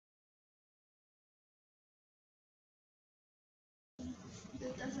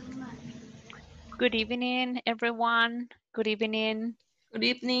Good evening, everyone. Good evening. Good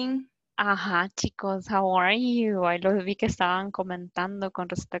evening. Ajá, chicos, how are you? Ahí los vi que estaban comentando con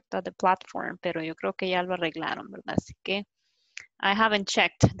respecto a the platform, pero yo creo que ya lo arreglaron, ¿verdad? Así que I haven't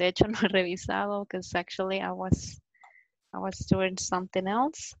checked. De hecho, no he revisado because actually I was doing something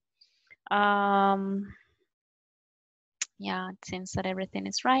else. Yeah, it seems that everything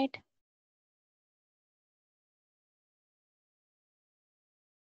is right.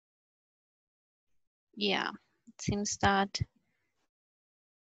 Yeah, it seems that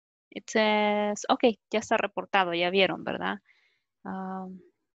it says, okay, ya está reportado, ya vieron, ¿verdad?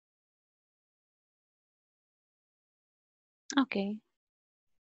 Okay.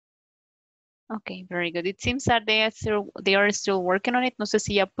 Okay, very good. It seems that they are still working on it. No sé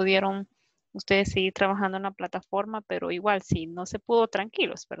si ya pudieron ustedes seguir trabajando en la plataforma, pero igual si no se pudo,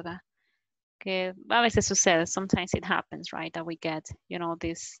 tranquilos, ¿verdad? Que a veces sucede. Sometimes it happens, right? That we get, you know,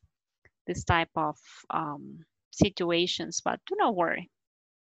 this type of situations, but do not worry.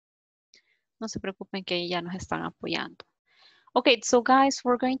 No se preocupen que ya nos están apoyando. Okay, so guys,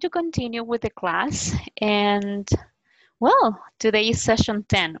 we're going to continue with the class and well, today is session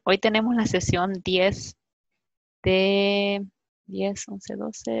 10. Hoy tenemos la sesión 10 de 10, 11,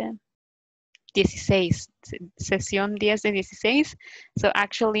 12, 16, sesión 10 de 16. So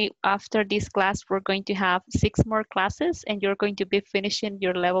actually, after this class, we're going to have 6 more classes and you're going to be finishing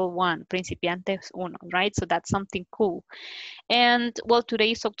your level 1, Principiantes 1, right? So that's something cool. And well,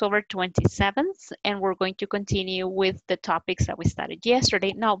 today is October 27th, and we're going to continue with the topics that we studied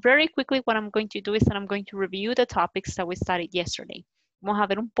yesterday. Now, very quickly, what I'm going to do is that I'm going to review the topics that we studied yesterday. Vamos a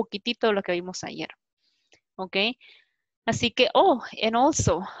ver un poquitito de lo que vimos ayer. Okay. Así que, oh, and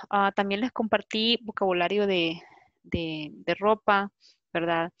also, también les compartí vocabulario de ropa,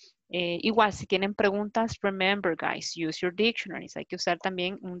 ¿verdad? Igual, si tienen preguntas, remember, guys, use your dictionaries. Hay que usar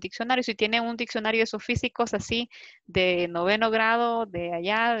también un diccionario. Si tienen un diccionario de esos físicos así, de 9º grado, de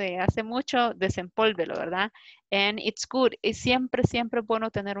allá, de hace mucho, desempólvelo, ¿verdad? And it's good. Es siempre, siempre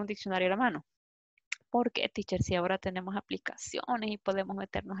bueno tener un diccionario a la mano. Porque, teacher, si ahora tenemos aplicaciones y podemos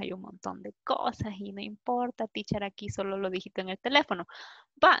meternos ahí un montón de cosas y no importa, teacher, aquí solo lo digito en el teléfono.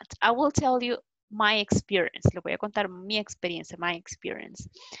 But I will tell you my experience. Le voy a contar mi experiencia, my experience.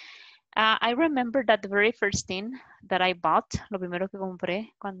 I remember that the very first thing that I bought, lo primero que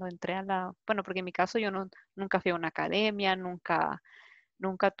compré cuando entré a la, bueno, porque en mi caso yo nunca fui a una academia, nunca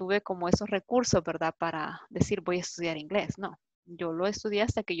tuve como esos recursos, ¿verdad? Para decir voy a estudiar inglés, no. Yo lo estudié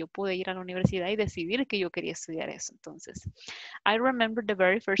hasta que yo pude ir a la universidad y decidir que yo quería estudiar eso. Entonces, I remember the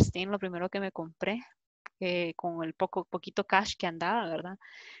very first thing, lo primero que me compré, con el poquito cash que andaba, ¿verdad?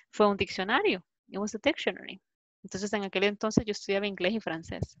 Fue un diccionario. It was a dictionary. Entonces, en aquel entonces yo estudiaba inglés y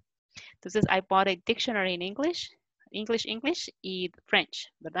francés. Entonces, I bought a dictionary in English y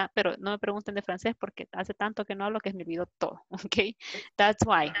French, ¿verdad? Pero no me pregunten de francés porque hace tanto que no hablo que me olvido todo, ¿ok? That's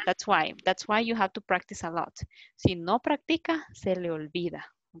why you have to practice a lot. Si no practica, se le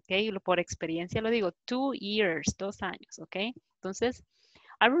olvida, ¿ok? Por experiencia lo digo, 2 years, 2 años, ¿ok? Entonces,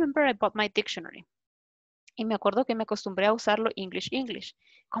 I remember I bought my dictionary. Y me acuerdo que me acostumbré a usarlo English.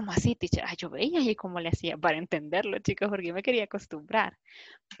 ¿Cómo así, teacher? Yo veía y cómo le hacía para entenderlo, chicos, porque yo me quería acostumbrar.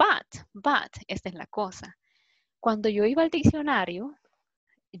 But, esta es la cosa. Cuando yo iba al diccionario,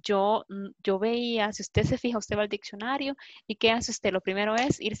 yo veía, si usted se fija, usted va al diccionario y ¿qué hace usted? Lo primero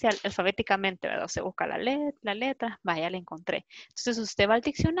es irse alfabéticamente, ¿verdad? Usted busca la letra, vaya, la encontré. Entonces usted va al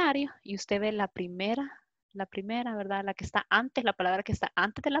diccionario y usted ve la primera, ¿verdad? La que está antes, la palabra que está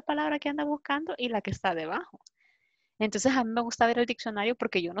antes de la palabra que anda buscando y la que está debajo. Entonces a mí me gusta ver el diccionario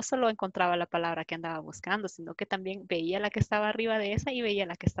porque yo no solo encontraba la palabra que andaba buscando, sino que también veía la que estaba arriba de esa y veía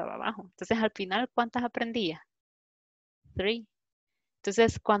la que estaba abajo. Entonces al final, ¿cuántas aprendía? 3.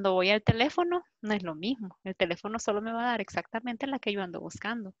 Entonces, cuando voy al teléfono, no es lo mismo. El teléfono solo me va a dar exactamente la que yo ando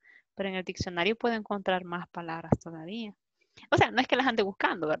buscando, pero en el diccionario puedo encontrar más palabras todavía. O sea, no es que las ande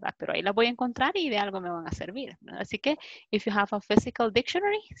buscando, ¿verdad? Pero ahí las voy a encontrar y de algo me van a servir, ¿verdad? Así que, if you have a physical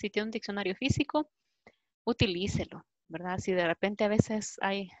dictionary, si tiene un diccionario físico, utilícelo, ¿verdad? Si de repente a veces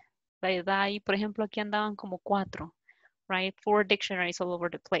hay, ¿verdad? Y por ejemplo, aquí andaban como 4. Right? 4 dictionaries all over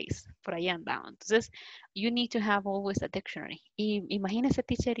the place. Por ahí andaban. Entonces, you need to have always a dictionary. Y imagínese,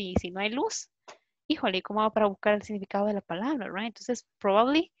 teacher, y si no hay luz, híjole, ¿cómo va para buscar el significado de la palabra, right? Entonces,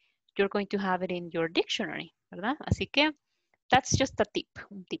 probably you're going to have it in your dictionary, ¿verdad? Así que, that's just a tip,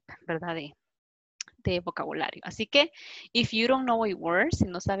 un tip, ¿verdad? De vocabulario. Así que, if you don't know a word, si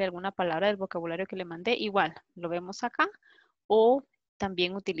no sabe alguna palabra del vocabulario que le mandé, igual, lo vemos acá, o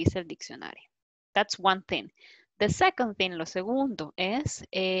también utiliza el diccionario. That's one thing. The second thing, lo segundo, es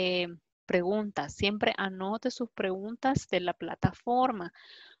preguntas. Siempre anote sus preguntas de la plataforma.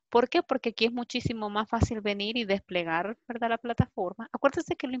 ¿Por qué? Porque aquí es muchísimo más fácil venir y desplegar, ¿verdad? La plataforma.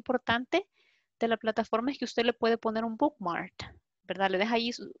 Acuérdese que lo importante de la plataforma es que usted le puede poner un bookmark, ¿verdad? Le deja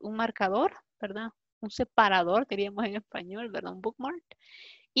ahí un marcador, ¿verdad? Un separador, diríamos en español, ¿verdad? Un bookmark.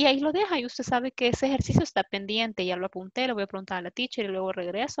 Y ahí lo deja y usted sabe que ese ejercicio está pendiente. Ya lo apunté, le voy a preguntar a la teacher y luego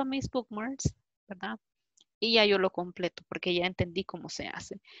regreso a mis bookmarks, ¿verdad? Y ya yo lo completo porque ya entendí cómo se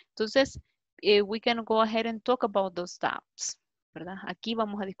hace. Entonces, we can go ahead and talk about those doubts, ¿verdad? Aquí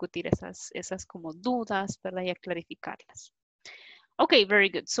vamos a discutir esas como dudas, ¿verdad? Y a clarificarlas. Okay, very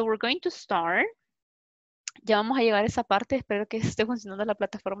good. So we're going to start. Ya vamos a llegar a esa parte. Espero que esté funcionando la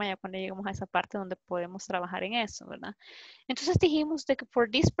plataforma ya cuando lleguemos a esa parte donde podemos trabajar en eso, ¿verdad? Entonces dijimos de que for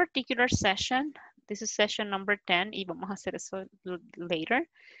this particular session, this is session number 10 y vamos a hacer eso later.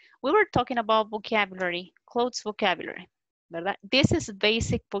 We were talking about vocabulary, clothes vocabulary, ¿verdad? This is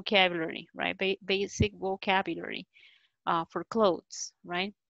basic vocabulary, right? Basic vocabulary for clothes,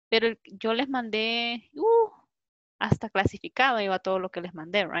 right? Pero yo les mandé, hasta clasificado iba todo lo que les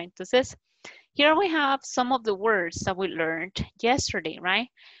mandé, right? Entonces, here we have some of the words that we learned yesterday, right?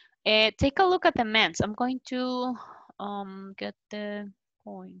 Take a look at the men's. I'm going to get the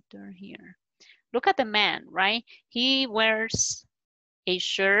pointer here. Look at the man, right? He wears a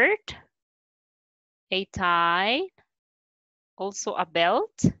shirt, a tie, also a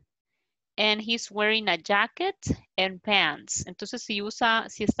belt, and he's wearing a jacket and pants. Entonces, si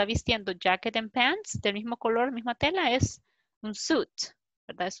está vistiendo jacket and pants del mismo color, misma tela, es un suit,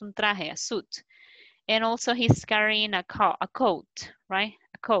 ¿verdad? Es un traje, a suit. And also he's carrying a coat, right?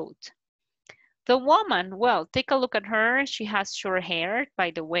 A coat. The woman, well, take a look at her. She has short hair, by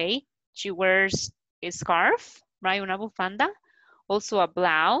the way. She wears a scarf, right? Una bufanda. Also a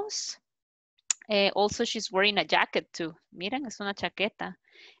blouse. Also, she's wearing a jacket too. Miren, es una chaqueta.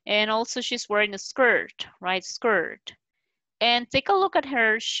 And also she's wearing a skirt, right? Skirt. And take a look at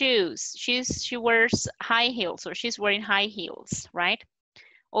her shoes. She wears high heels, or she's wearing high heels, right?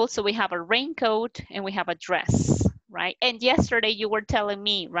 Also, we have a raincoat and we have a dress, right? And yesterday you were telling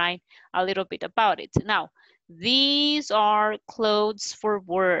me, right, a little bit about it. Now, these are clothes for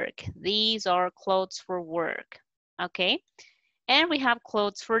work. These are clothes for work, okay? And we have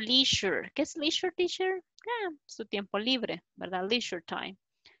clothes for leisure. ¿Qué es leisure, teacher? Su tiempo libre, ¿verdad? Leisure time.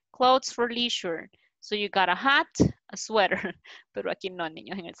 Clothes for leisure. So you got a hat, a sweater. Pero aquí no,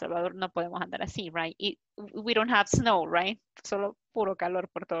 niños, en El Salvador no podemos andar así, right? We don't have snow, right? Solo puro calor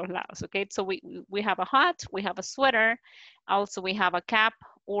por todos lados, okay? So we have a hat, we have a sweater. Also, we have a cap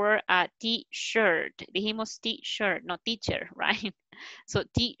or a t-shirt. Dijimos t-shirt, no teacher, right? So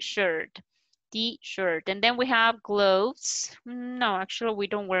t-shirt. T-shirt. And then we have gloves. No, actually we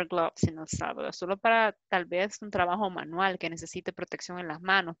don't wear gloves in El Salvador. Solo para tal vez un trabajo manual que necesite protección en las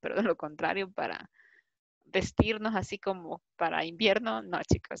manos, pero de lo contrario para vestirnos así como para invierno, no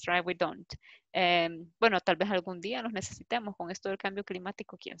chicos, right? We don't. Bueno, tal vez algún día los necesitemos con esto del cambio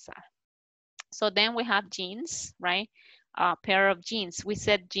climático, quién sabe. So then we have jeans, right? A pair of jeans. We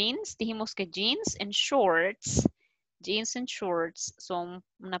said jeans, dijimos que jeans and shorts. Jeans and shorts son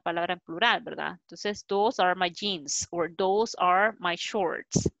una palabra en plural, ¿verdad? Entonces, those are my jeans or those are my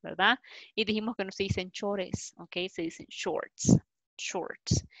shorts, ¿verdad? Y dijimos que no se dicen chores, ¿ok? Se dicen shorts,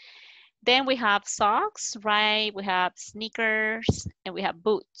 shorts. Then we have socks, right? We have sneakers and we have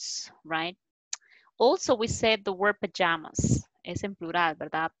boots, right? Also, we said the word pajamas. Es en plural,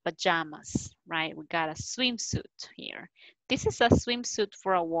 ¿verdad? Pajamas, right? We got a swimsuit here. This is a swimsuit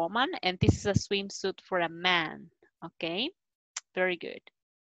for a woman and this is a swimsuit for a man. Okay, very good.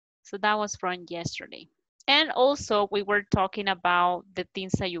 So that was from yesterday. And also we were talking about the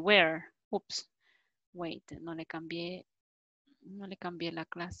things that you wear. Oops, wait, no le cambié la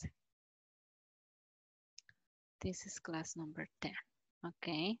clase. This is class number 10,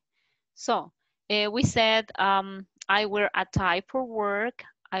 okay. So we said I wear a tie for work,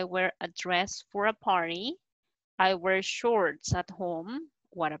 I wear a dress for a party, I wear shorts at home.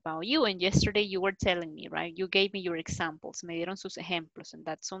 What about you? And yesterday you were telling me, right? You gave me your examples. Me dieron sus ejemplos. And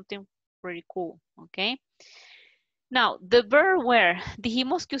that's something pretty cool, okay? Now, the verb wear.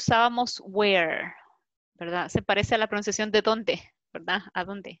 Dijimos que usábamos wear, ¿verdad? Se parece a la pronunciación de dónde, ¿verdad? ¿A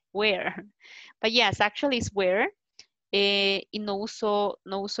dónde? Where. But yes, actually it's wear. Y no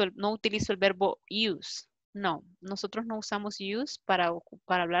utilizo el verbo use. No, nosotros no usamos use para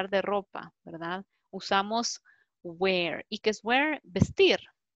hablar de ropa, ¿verdad? Usamos wear. ¿Y qué es wear? Vestir,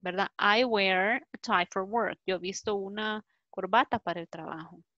 ¿verdad? I wear a tie for work. Yo he visto una corbata para el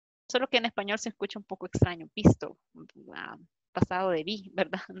trabajo. Solo que en español se escucha un poco extraño. Visto, pasado de vi,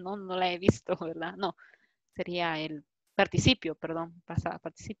 ¿verdad? No la he visto, ¿verdad? No, sería el participio, perdón,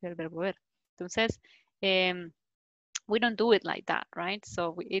 participio del verbo ver. Entonces, we don't do it like that, right?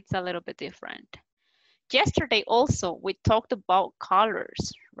 So it's a little bit different. Yesterday also, we talked about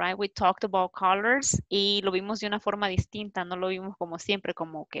colors, right? We talked about colors y lo vimos de una forma distinta, no lo vimos como siempre,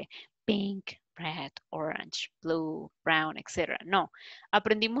 como que pink, red, orange, blue, brown, etc. No,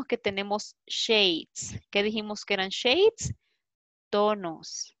 aprendimos que tenemos shades. ¿Qué dijimos que eran shades?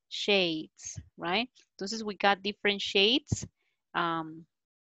 Tonos, shades, right? Entonces, we got different shades. Let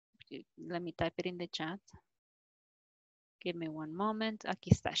me type it in the chat. Give me one moment. Aquí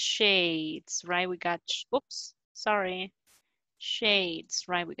está, shades, right? We got, oops, sorry. Shades,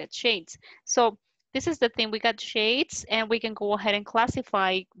 right? We got shades. So this is the thing, we got shades and we can go ahead and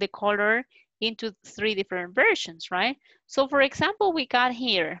classify the color into 3 different versions, right? So for example, we got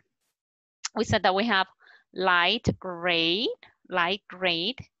here, we said that we have light gray,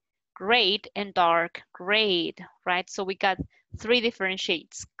 and dark gray, right? So we got 3 different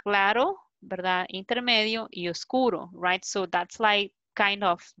shades, claro, ¿verdad? Intermedio y oscuro, right? So that's like kind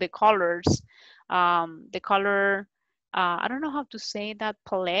of the colors, the color, I don't know how to say that,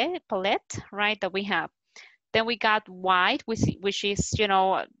 palette, right, that we have. Then we got white, which is, you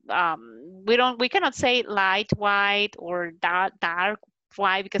know, we cannot say light white or dark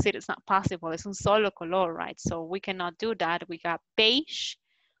white because it is not possible. It's un solo color, right? So we cannot do that. We got beige.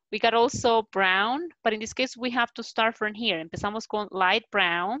 We got also brown, but in this case, we have to start from here. Empezamos con light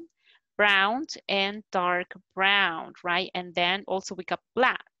brown, and dark brown, right? And then also we got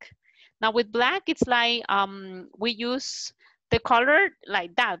black. Now with black, it's like we use the color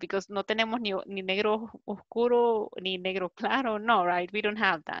like that because no tenemos ni negro oscuro ni negro claro. No, right? We don't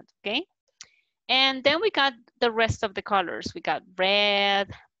have that, okay? And then we got the rest of the colors. We got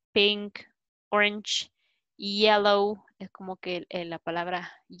red, pink, orange, yellow. Es como que la palabra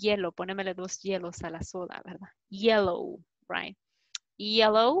yellow, ponémele 2 hielos a la soda, ¿verdad? Yellow, right?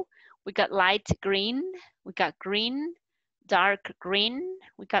 Yellow. We got light green. We got green, dark green.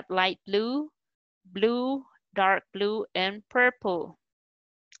 We got light blue, blue, dark blue, and purple.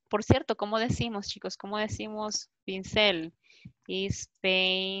 Por cierto, ¿cómo decimos, chicos? ¿Cómo decimos pincel? Is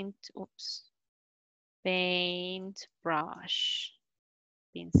paint, oops, paint brush,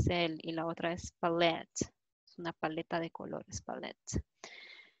 pincel, y la otra es palette. Es una paleta de colores, palette.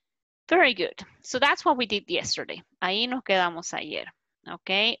 Very good. So that's what we did yesterday. Ahí nos quedamos ayer.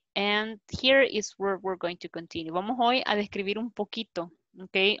 Okay, and here is where we're going to continue. Vamos hoy a describir un poquito,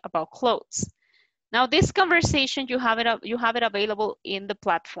 okay, about clothes. Now this conversation, you have it available in the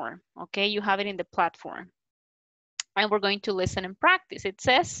platform, okay? You have it in the platform. And we're going to listen and practice. It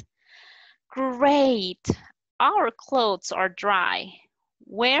says, great, our clothes are dry.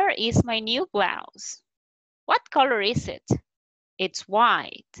 Where is my new blouse? What color is it? It's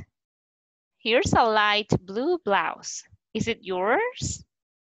white. Here's a light blue blouse. Is it yours?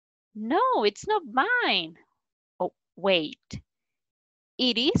 No, it's not mine. Oh, wait.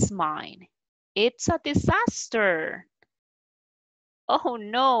 It is mine. It's a disaster. Oh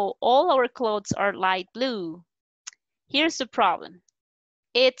no, all our clothes are light blue. Here's the problem.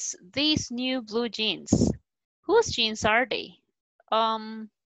 It's these new blue jeans. Whose jeans are they?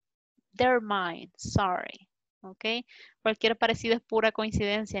 They're mine, sorry. Okay? Cualquier parecido es pura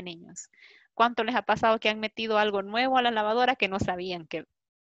coincidencia, niños. ¿Cuánto les ha pasado que han metido algo nuevo a la lavadora que no sabían que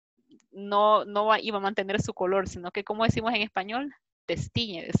no iba a mantener su color, sino que, como decimos en español,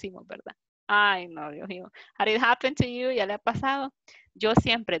 destiñe, decimos, ¿verdad? Ay, no, Dios mío. Had it happened to you? ¿Ya le ha pasado? Yo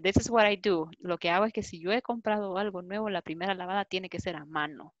siempre, this is what I do. Lo que hago es que si yo he comprado algo nuevo, la primera lavada tiene que ser a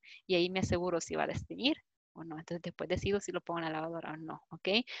mano. Y ahí me aseguro si va a desteñir o no. Entonces después decido si lo pongo en la lavadora o no,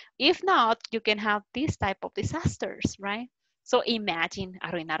 ¿ok? If not, you can have this type of disasters, right? So imagine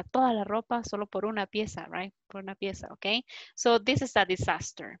arruinar toda la ropa solo por una pieza, right? Por una pieza, ¿ok? So this is a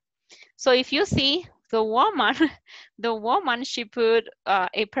disaster. So if you see the woman, she put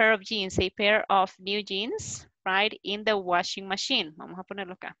a pair of jeans, a pair of new jeans, right, in the washing machine. Vamos a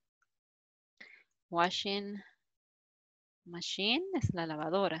ponerlo acá. Washing machine es la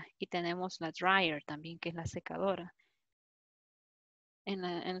lavadora y tenemos la dryer también, que es la secadora. En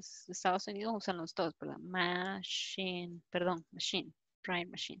Estados Unidos usan los dos, ¿verdad? Machine, dryer machine,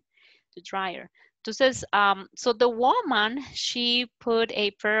 the dryer. Entonces, so the woman, she put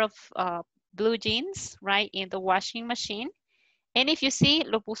a pair of blue jeans, right, in the washing machine. And if you see,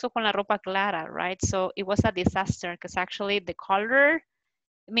 lo puso con la ropa clara, right? So it was a disaster because actually the color,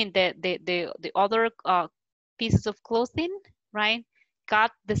 I mean, the other pieces of clothing, right,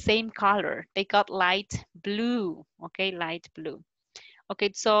 got the same color. They got light blue, okay, light blue. Okay,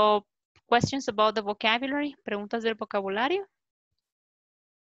 so questions about the vocabulary? Preguntas del vocabulario?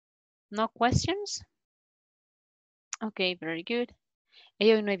 No questions? Ok, very good.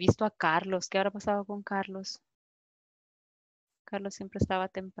 Yo no he visto a Carlos. ¿Qué habrá pasado con Carlos? Carlos siempre estaba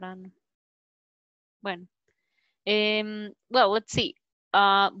temprano. Bueno. Well, let's see.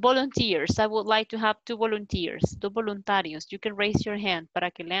 Volunteers. I would like to have two volunteers. Two voluntarios. You can raise your hand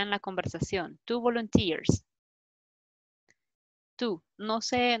para que lean la conversación. Two volunteers. Two. No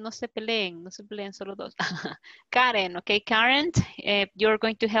se peleen, solo dos. Karen, okay, Karen, you're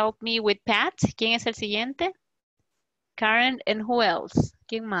going to help me with Pat. ¿Quién es el siguiente? Karen, and who else?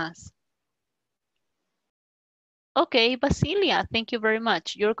 ¿Quién más? Okay, Basilia, thank you very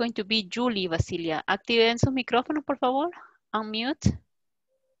much. You're going to be Julie, Basilia. Activen sus micrófonos, por favor. Unmute.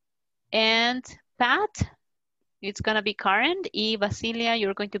 And Pat, it's gonna be Karen. Y Basilia,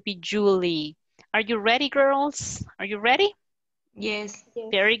 you're going to be Julie. Are you ready, girls? Are you ready? Yes.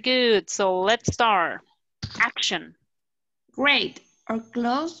 Very good. So let's start. Action. Great. Our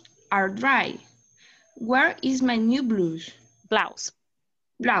clothes are dry. Where is my new blouse? Blouse.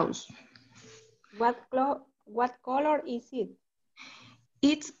 Blouse. What color is it?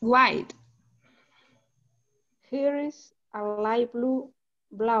 It's white. Here is a light blue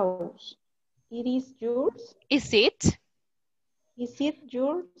blouse. It is yours? Is it? Is it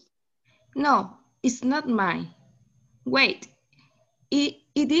yours? No, it's not mine. Wait, it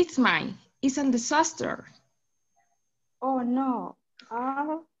is mine. It's a disaster. Oh no,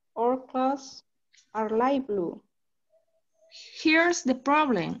 our clothes are light blue. Here's the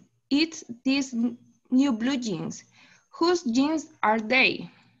problem. It's these new blue jeans. Whose jeans are they?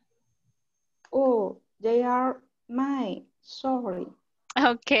 Oh, they are mine. Sorry.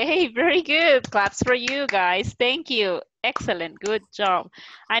 Okay, very good. Claps for you guys. Thank you. Excellent. Good job.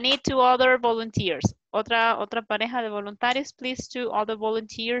 I need two other volunteers. Otra pareja de voluntarios, please. Two other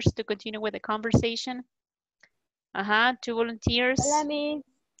volunteers to continue with the conversation. Two volunteers. Hola, Miss.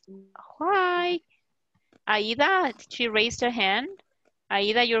 Hi. Aida, she raised her hand.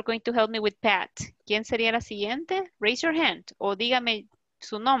 Aida, you're going to help me with Pat. ¿Quién sería la siguiente? Raise your hand o dígame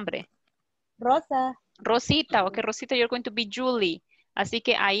su nombre. Rosa. Rosita. Okay, Rosita, you're going to be Julie. Así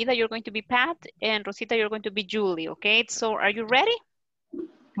que Aida, you're going to be Pat, and Rosita, you're going to be Julie, okay? So are you ready?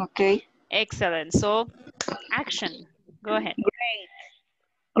 Okay. Excellent. So action. Go ahead.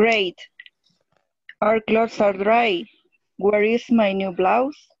 Great. Our clothes are dry. Where is my new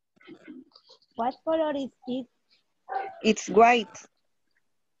blouse? What color is it? It's white.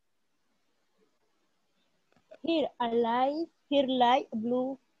 Here a light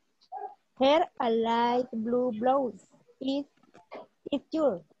blue. Here a light blue blouse. It's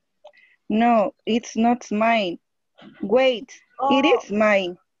yours. No, it's not mine. Wait, it Oh, is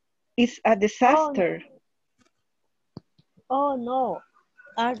mine. It's a disaster. oh no.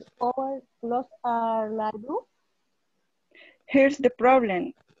 Are our clothes are light blue? Here's the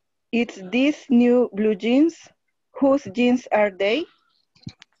problem. It's these new blue jeans. Whose jeans are they?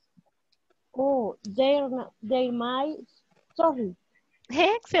 Oh, they're my. Sorry.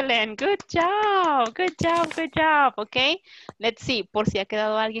 Excellent. Good job. Good job. Good job. Okay. Let's see. Por si ha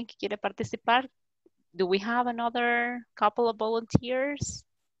quedado alguien que quiere participar. Do we have another couple of volunteers?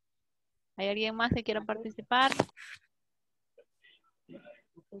 ¿Hay alguien más que quiera participar?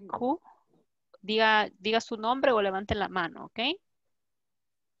 Who? Diga su nombre o levante la mano, ¿ok?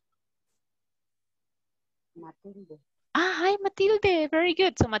 Matilde. Hi, Matilde. Very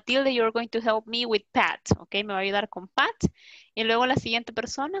good. So, Matilde, you're going to help me with Pat, ¿ok? Me va a ayudar con Pat. Y luego la siguiente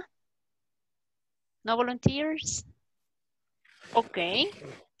persona. No volunteers? Ok.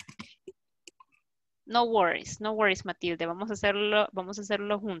 No worries, Matilde. Vamos a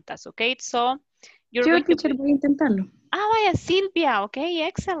hacerlo juntas, ¿ok? So, you're Yo, going to teacher, voy a intentarlo. vaya, Silvia, ok,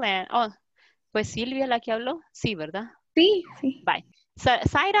 excellent. Oh, pues Silvia la que habló, sí, ¿verdad? Sí, sí. Bye. So,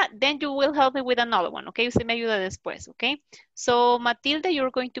 Zaira, then you will help me with another one, okay? Usted me ayuda después, okay? So, Matilde,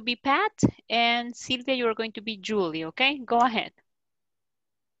 you're going to be Pat, and Silvia, you're going to be Julie, okay? Go ahead.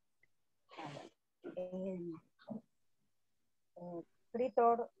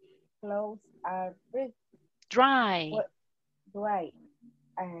 Fritter clothes are Dry. dry.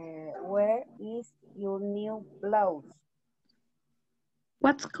 Where is your new blouse?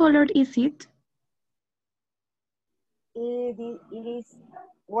 What color is it? It is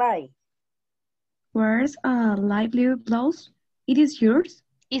white. Where's a light blue blouse? It is yours?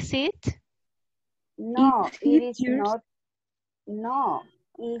 Is it? No, Is it it is yours? not. No,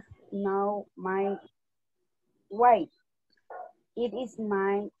 it's now my white. It is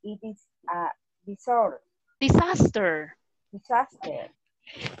mine. It is a Disaster. disaster.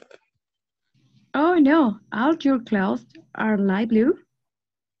 Oh no, all your clothes are light blue?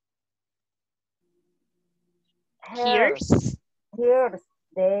 Here's Here's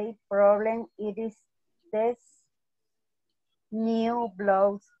the problem. It is this new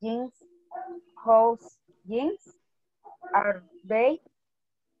blouse jeans. Whose jeans are they?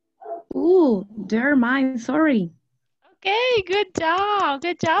 Ooh, they're mine, sorry. Okay, good job.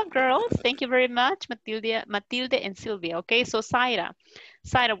 Good job, girls. Thank you very much, Matilde and Sylvia. Okay, so Zaira,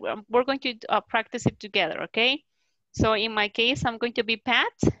 we're going to practice it together, okay? So in my case, I'm going to be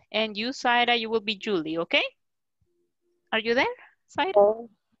Pat, and you, Zaira, you will be Julie, okay? Are you there, Zaira? Oh,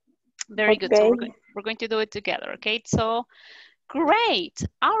 Very good. So okay. we're going to do it together, okay? So great.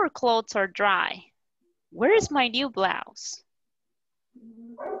 Our clothes are dry. Where is my new blouse?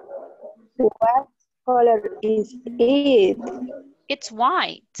 What color is it? It's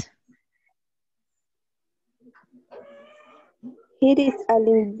white. It is a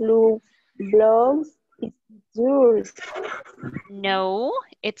little blue blouse. It's yours. No,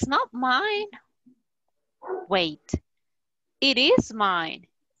 it's not mine. Wait, it is mine.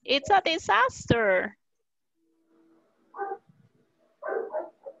 It's a disaster.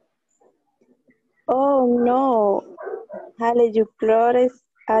 Oh no. Hale, your clothes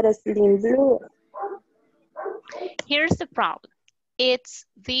are slim blue. Here's the problem. It's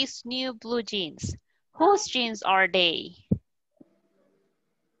these new blue jeans. Whose jeans are they?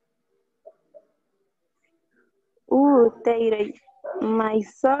 Ooh, Taylor, my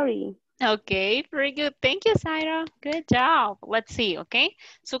sorry. Okay, very good. Thank you, Zaira. Good job. Let's see, okay?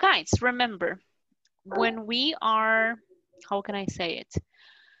 So guys, remember, when we are, how can I say it?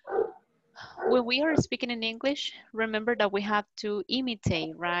 When we are speaking in English, remember that we have to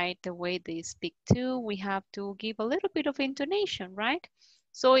imitate, right? The way they speak too, we have to give a little bit of intonation, right?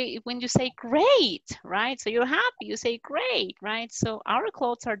 So when you say great, right? So you're happy, you say great, right? So our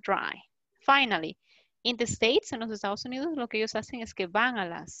clothes are dry. Finally, in the States, en los Estados Unidos, lo que ellos hacen es que van a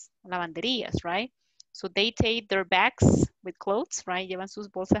las lavanderías, right? So they take their bags with clothes, right? Llevan sus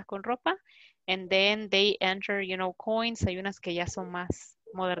bolsas con ropa, and then they enter, you know, coins. Hay unas que ya son más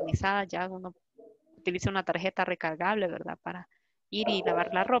modernizadas, ya uno utiliza una tarjeta recargable, ¿verdad? Para ir y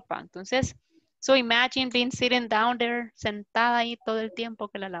lavar la ropa. Entonces, so imagine being sitting down there, sentada ahí todo el tiempo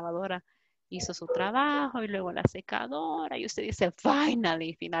que la lavadora hizo su trabajo y luego la secadora y usted dice,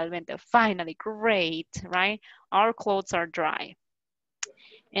 finally, finalmente, finally, great, right? Our clothes are dry.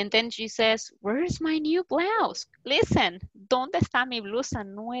 And then she says, where's my new blouse? Listen, ¿dónde está mi blusa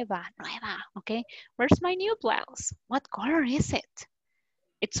nueva? Nueva, okay? Where's my new blouse? What color is it?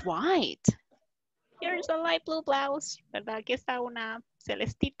 It's white. Here's a light blue blouse, ¿verdad? Aquí está una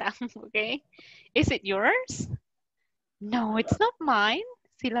celestita, okay? Is it yours? No, it's not mine.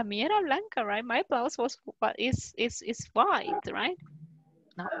 Si la mía era blanca, right? My blouse is white, right?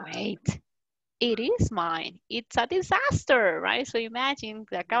 No, wait. It is mine. It's a disaster, right? So imagine,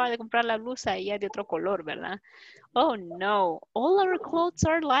 te acaba de comprar la blusa y ya de otro color, ¿verdad? Oh no, all our clothes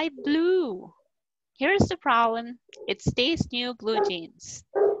are light blue. Here's the problem. It's these new blue jeans.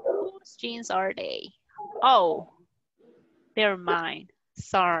 Whose jeans are they? Oh, they're mine.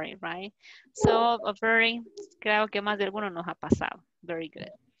 Sorry, right? So creo que más de alguno nos ha pasado. Very good.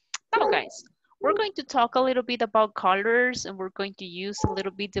 Now, guys, we're going to talk a little bit about colors and we're going to use a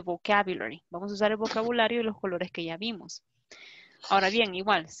little bit the vocabulary. Vamos a usar el vocabulario y los colores que ya vimos. Ahora bien,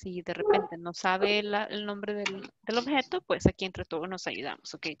 igual, si de repente no sabe el nombre del objeto, pues aquí entre todos nos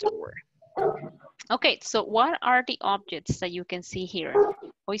ayudamos. Okay, don't worry. Okay, so what are the objects that you can see here?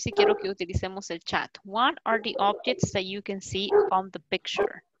 Hoy sí quiero que utilicemos el chat. What are the objects that you can see on the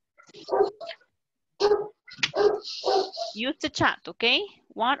picture? Use the chat, okay?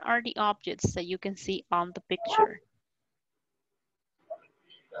 What are the objects that you can see on the picture?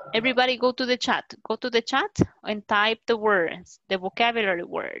 Everybody go to the chat. Go to the chat and type the words, the vocabulary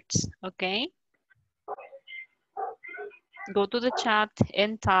words, okay? Go to the chat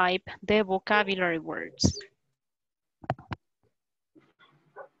and type the vocabulary words.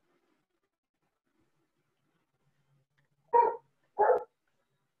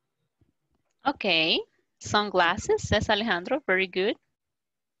 Okay, sunglasses, says Alejandro, very good.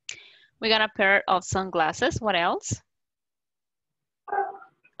 We got a pair of sunglasses, what else?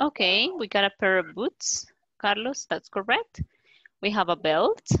 Okay, we got a pair of boots. Carlos, that's correct. We have a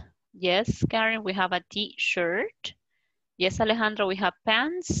belt. Yes, Karen, we have a t-shirt. Yes, Alejandro, we have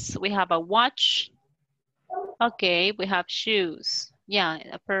pants. We have a watch. Okay, we have shoes. Yeah,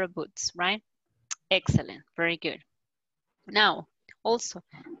 a pair of boots, right? Excellent, very good. Now, also,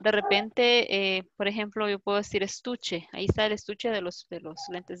 de repente, por ejemplo, yo puedo decir estuche. Ahí está el estuche de los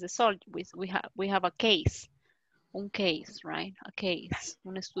lentes de sol. We have a case. Un case, right? A case,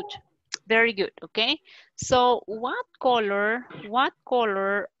 un estuche. Very good, okay? So what color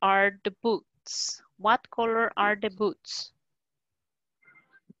are the boots? What color are the boots?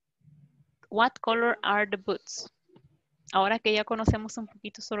 What color are the boots? Ahora que ya conocemos un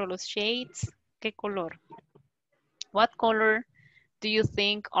poquito sobre los shades, ¿qué color? What color do you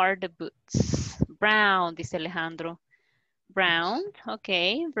think are the boots? Brown, dice Alejandro. Brown,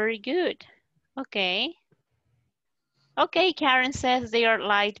 okay, very good. Okay. Okay, Karen says they are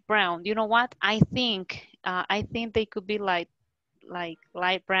light brown. You know what? I think they could be like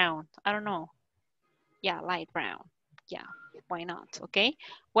light brown. I don't know. Yeah, light brown. Yeah, why not? Okay.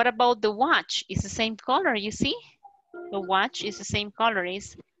 What about the watch? It's the same color, you see? The watch is the same color,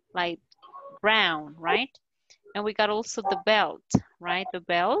 is light brown, right? And we got also the belt, right? The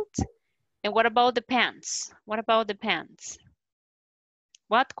belt. And what about the pants? What about the pants?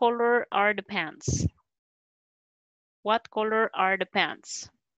 What color are the pants? What color are the pants?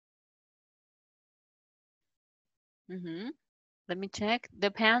 Let me check.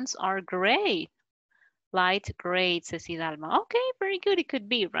 The pants are gray. Light gray, says Hidalma. Okay, very good. It could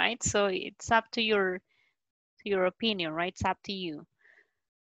be, right? So it's up to your opinion, right? It's up to you.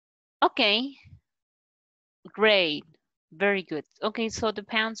 Okay. Gray. Very good. Okay, so the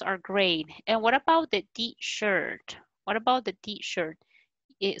pants are gray. And what about the t-shirt? What about the t-shirt?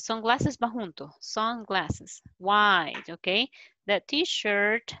 Sunglasses va junto. Sunglasses. White, okay? The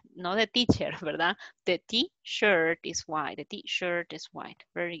t-shirt, no the teacher, ¿verdad? The t-shirt is white. The t-shirt is white.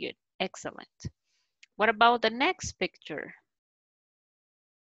 Very good. Excellent. What about the next picture?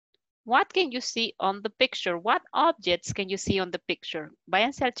 What can you see on the picture? What objects can you see on the picture?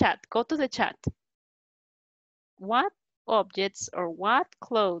 Váyanse al chat. Go to the chat. What objects or what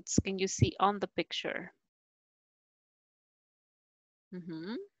clothes can you see on the picture?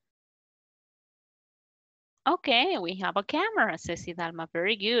 Okay, we have a camera, says Hidalma.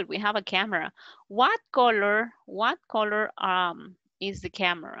 Very good. We have a camera. What color is the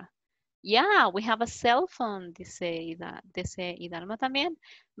camera? Yeah, we have a cell phone, dice Hidalma también.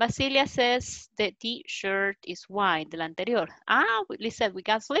 Basilia says the t-shirt is white, del anterior. Ah, Lisa, we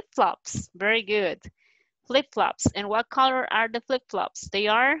got flip-flops. Very good. Flip-flops. And what color are the flip-flops? They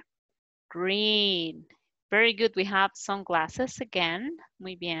are green. Very good. We have sunglasses again.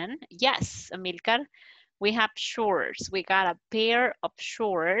 Muy bien. Yes, Amilcar. We have shorts. We got a pair of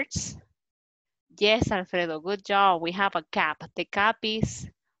shorts. Yes, Alfredo. Good job. We have a cap. The cap is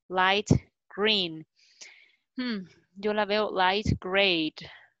light green. Yo la veo light gray.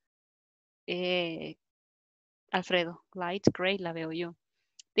 Alfredo, light gray la veo yo.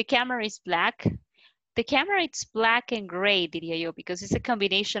 The camera is black. The camera is black and gray, diría yo, because it's a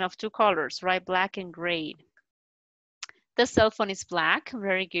combination of two colors, right? Black and gray. The cell phone is black.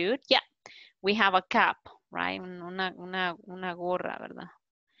 Very good. Yeah. We have a cap, right? Una gorra, ¿verdad?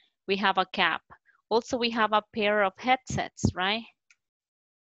 We have a cap. Also, we have a pair of headsets, right?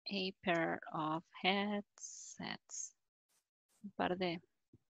 A pair of headsets. Un par de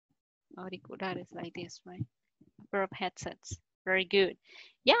auriculares like this, right? A pair of headsets. Very good.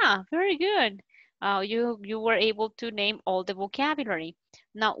 Yeah, very good. You were able to name all the vocabulary.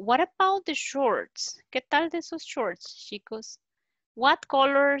 Now, what about the shorts? ¿Qué tal de esos shorts, chicos? What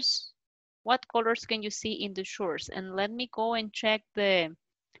colors can you see in the shorts? And let me go and check the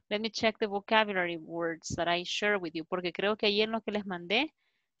vocabulary words that I share with you, porque creo que ahí en lo que les mandé,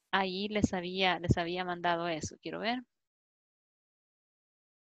 ahí les había mandado eso. Quiero ver.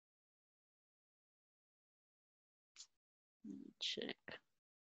 Check.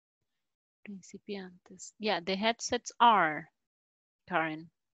 Principiantes. Yeah, the headsets are,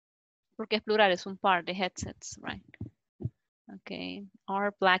 Karen. Porque es plural, es un par de headsets, right? Okay,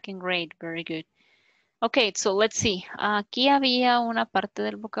 are black and gray. Very good. Okay, so let's see. Aquí había una parte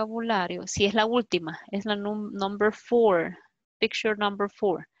del vocabulario. Sí, es la última. Es la number 4. Picture number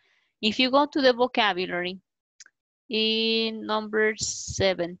 4. If you go to the vocabulary, in number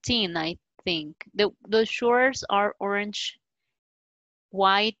 17, I think, the shorts are orange,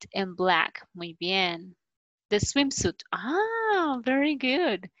 white, and black. Muy bien. The swimsuit. Ah, very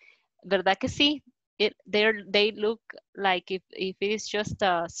good. ¿Verdad que sí? They look like if it is just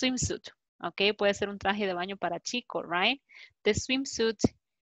a swimsuit. Okay, puede ser un traje de baño para chico, right? The swimsuit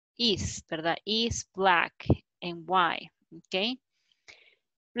is, ¿verdad? Is black and white. Okay.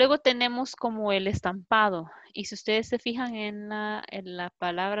 Luego tenemos como el estampado. Y si ustedes se fijan en la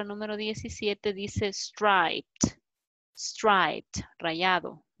palabra número 17, dice striped. Striped,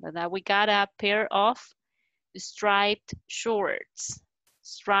 rayado, ¿verdad? We got a pair of striped shorts.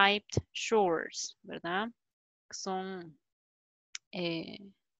 Striped shorts, ¿verdad? Son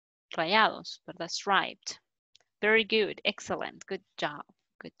rayados, ¿verdad? Striped. Very good. Excellent. Good job.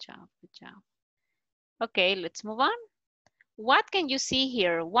 Good job. Good job. Okay, let's move on. What can you see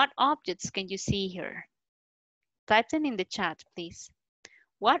here? What objects can you see here? Type them in the chat, please.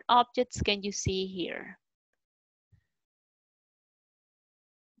 What objects can you see here?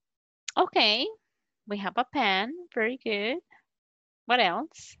 Okay, we have a pen. Very good. What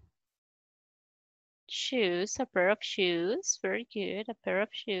else? Shoes, a pair of shoes. Very good, a pair of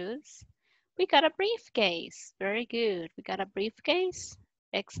shoes. We got a briefcase. Very good. We got a briefcase.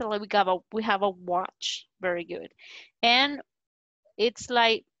 Excellent. We have a watch. Very good. And it's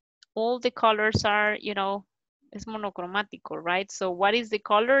like all the colors are, you know, it's monochromatical, right? So what is the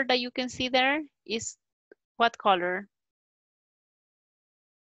color that you can see there? Is what color?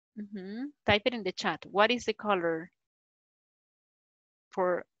 Type it in the chat. What is the color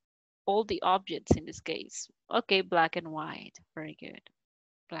for all the objects in this case? Okay, black and white. Very good.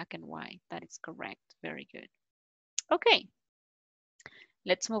 Black and white. That is correct. Very good. Okay.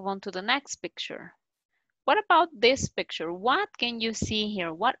 Let's move on to the next picture. What about this picture? What can you see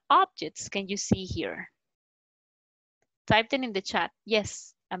here? What objects can you see here? Type it in the chat.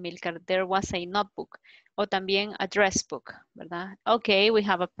 Yes, Amilcar, there was a notebook. O también a dress book, ¿verdad? Okay, we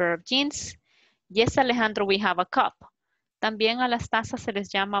have a pair of jeans. Yes, Alejandro, we have a cup. También a las tazas se les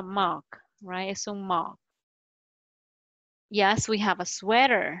llama mug, right? Es un mug. Yes, we have a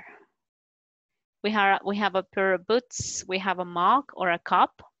sweater. We have a pair of boots. We have a mug or a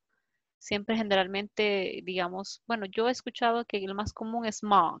cup. Siempre generalmente, digamos, bueno, yo he escuchado que el más común es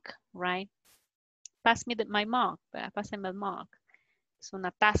mug, right? Pass me my mug, pásame el mug. Es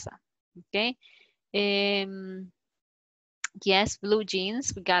una taza, okay? Yes, blue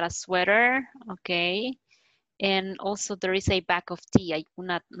jeans, we got a sweater, okay? And also there is a bag of tea, hay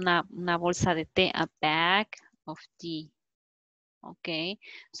una bolsa de té, a bag of tea, okay?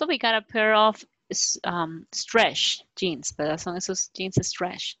 So we got a pair of stretch jeans, ¿verdad? Son esos jeans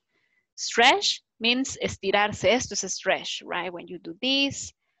stretch. Stretch means estirarse. Esto es stretch, right? When you do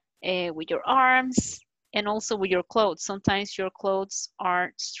this with your arms and also with your clothes. Sometimes your clothes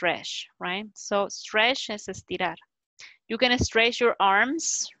are stretched, right? So stretch es estirar. You can stretch your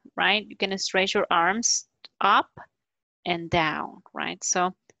arms, right? You can stretch your arms up and down, right?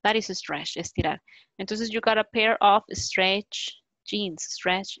 So that is a stretch, estirar. Entonces you got a pair of stretch jeans.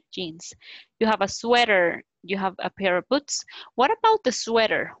 You have a sweater, you have a pair of boots. What about the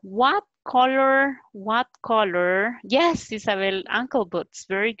sweater? What color? Yes, Isabel, ankle boots,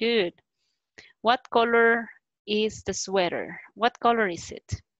 very good. What color is the sweater? What color is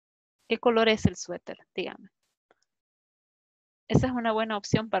it? ¿Qué color es el suéter? Dígame. Esa es una buena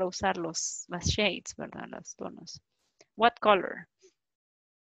opción para usar las shades, ¿verdad? Los tonos. What color?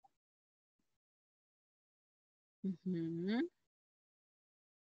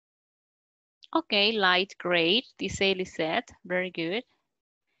 Okay, light gray, dice Lisette. Very good.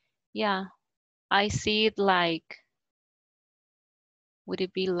 Yeah, I see it like, would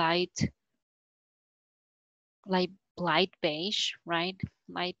it be light beige, right?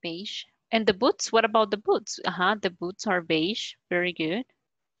 Light beige. And the boots, what about the boots? The boots are beige, very good.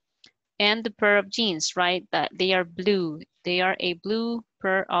 And the pair of jeans, right? That they are blue. They are a blue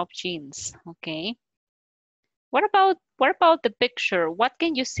pair of jeans, okay? What about the picture? What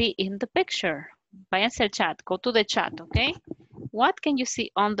can you see in the picture? Váyanse al chat, go to the chat, okay? What can you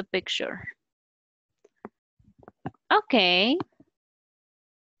see on the picture? Okay.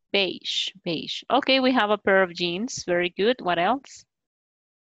 Beige. Okay, we have a pair of jeans. Very good. What else?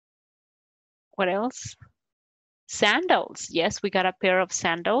 Sandals. Yes, we got a pair of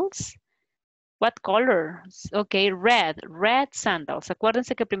sandals. What color? Okay, red sandals.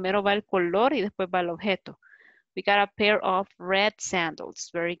 Acuérdense que primero va el color y después va el objeto. We got a pair of red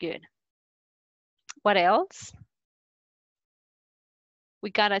sandals. Very good. What else? We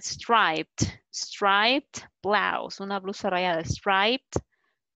got a striped blouse. Una blusa rayada. Striped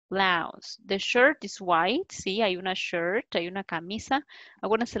blouse. The shirt is white. Sí, hay una shirt, hay una camisa.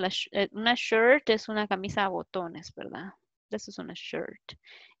 Acuérdense, una shirt es una camisa a botones, ¿verdad? Eso es una shirt.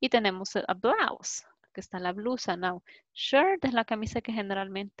 Y tenemos a blouse, que está la blusa. Now, shirt es la camisa que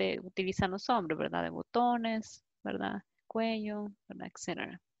generalmente utilizan los hombres, ¿verdad? De botones, ¿verdad? Cuello, ¿verdad?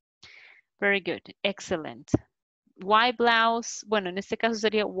 Etcétera. Very good. Excellent. White blouse. Bueno, en este caso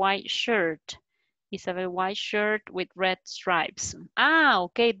sería white shirt. Isabel, white shirt with red stripes.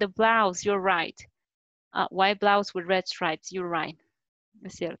 Okay, the blouse, you're right. White blouse with red stripes, you're right.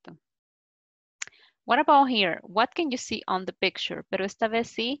 Es cierto. What about here? What can you see on the picture? Pero esta vez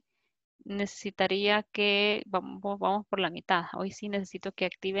sí necesitaría que, vamos por la mitad. Hoy sí necesito que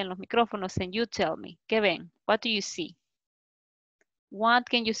activen los micrófonos and you tell me. ¿Qué ven? What do you see? What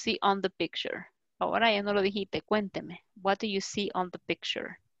can you see on the picture? Ahora ya no lo dijiste, cuénteme. What do you see on the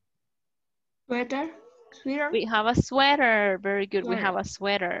picture? Sweater. We have a sweater. Very good. We have a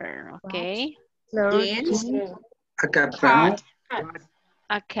sweater. Okay. Jeans. A cap. Hat.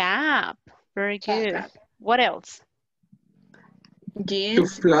 A cap. Very good. What else?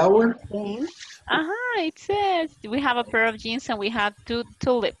 Jeans. To flower. Then, It says we have a pair of jeans and we have two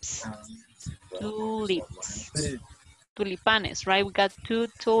tulips. Tulips. Tulipanes, right? We got two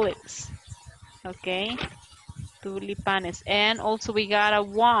tulips. Okay. Tulipanes. And also we got a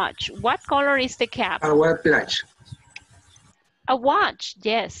watch. What color is the cap? Our plage. A watch.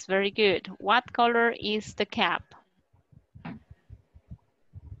 Yes, very good. What color is the cap?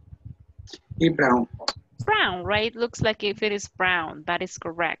 Brown. Brown, right? Looks like if it is brown, that is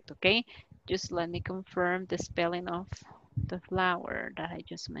correct, okay? Just let me confirm the spelling of the flower that I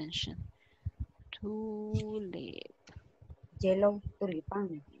just mentioned. Tulip. yellow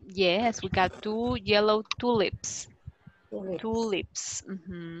tulipan. Yes, we got two yellow tulips. Tulips. Tulips.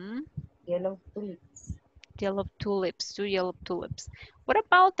 Yellow tulips. Yellow tulips, two yellow tulips. What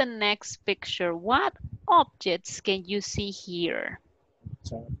about the next picture? What objects can you see here?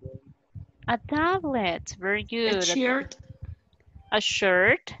 A tablet, very good. A shirt. A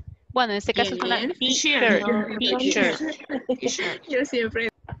shirt. Bueno, en este caso es una t-shirt. T-shirt. Yo siempre.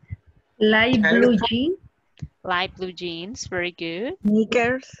 Light blue jean. Light blue jeans, very good.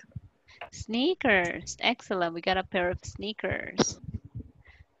 Sneakers. Sneakers, excellent. We got a pair of sneakers.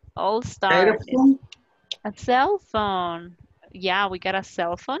 All stars. Telephone. A cell phone. Yeah, we got a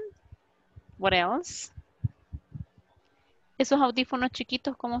cell phone. What else? Esos audífonos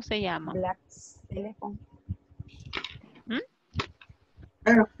chiquitos, ¿cómo se llaman? Black telephone.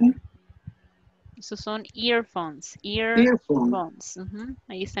 Telephone. Esos son earphones. Earphone. Earphones.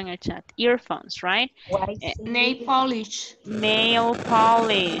 Ahí está en el chat. Earphones, right? White Nail polish. Nail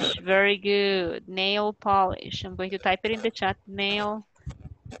polish. Very good. Nail polish. I'm going to type it in the chat. Nail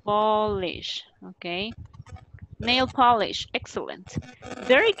polish. Okay. Nail polish. Excellent.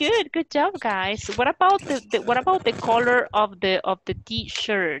 Very good. Good job, guys. What about the color of the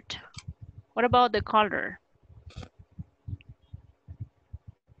t-shirt? What about the color?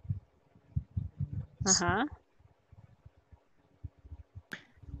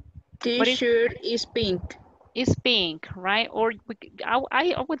 T-shirt is pink. Is pink, right? Or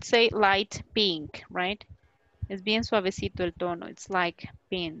I would say light pink, right? Es bien suavecito el tono. It's like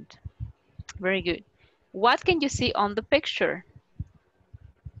pink. Very good. What can you see on the picture?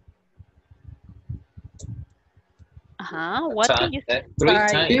 What can you see? Three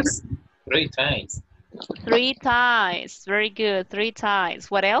ties. Three ties. Three ties. Very good. Three ties.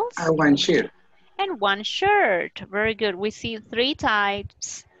 What else? One shirt. And one shirt. Very good. We see three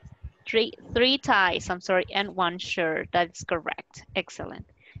ties. Three ties, I'm sorry, and one shirt. That's correct. Excellent.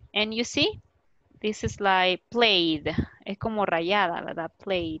 And you see, this is like plaid. Es como rayada, ¿verdad?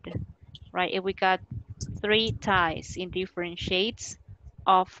 Plaid. Right? And we got three ties in different shades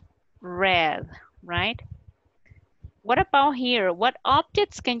of red, right? What about here? What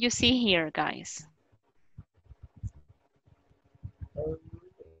objects can you see here, guys?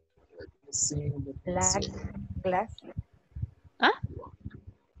 black glass.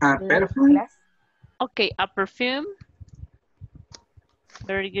 Perfume. Glass. Okay, a perfume.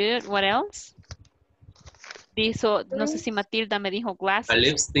 Very good. What else? Dijo, no sé si Matilda me dijo glasses. A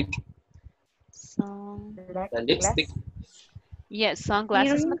lipstick. Black A lipstick. glass. Yes,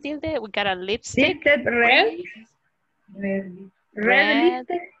 sunglasses, Matilda. We got a lipstick. Red. Red.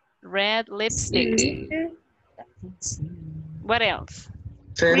 Red lipstick. What else?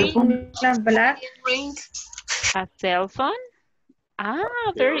 Telephone. Black. A cell phone.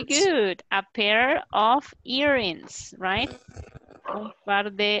 Very good. A pair of earrings, right? Un par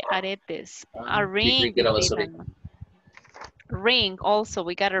de aretes. A ring. Ring also.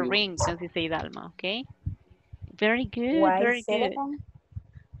 We got a ring, dice Hidalma, okay? Very good, White very good. telephone.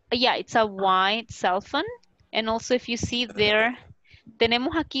 Yeah, it's a white cell phone. And also if you see there,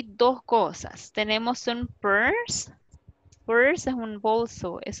 tenemos aquí dos cosas. Tenemos un purse. Purse es un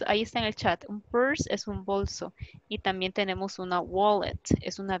bolso. Ahí está en el chat. Un purse es un bolso. Y también tenemos una wallet.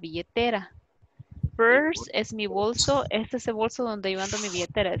 Es una billetera. Purse es mi bolso. Este es el bolso donde yo ando mi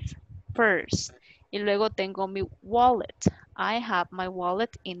billetera. Es purse. Y luego tengo mi wallet. I have my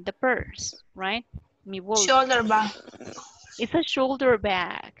wallet in the purse. Right? Mi bolso. Shoulder bag. It's a shoulder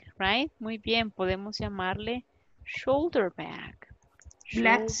bag. Right? Muy bien. Podemos llamarle shoulder bag.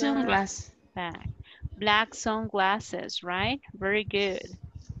 Black Shoulder sunglasses. bag. Black sunglasses, right? Very good.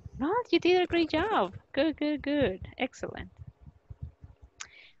 No, you did a great job. Good, good, good. Excellent.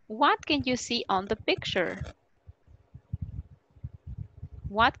 What can you see on the picture?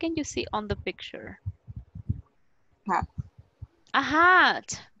 What can you see on the picture? Hat. A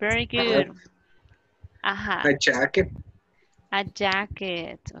hat. Very good. A hat. A jacket. A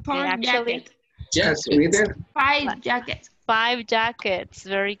jacket. Okay, Four actually, jacket. A sweater. 5 jackets. 5 jackets.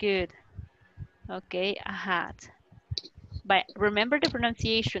 Very good. Okay, a hat. But remember the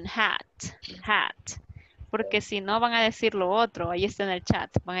pronunciation, hat, hat. Porque si no van a decir lo otro, ahí está en el chat,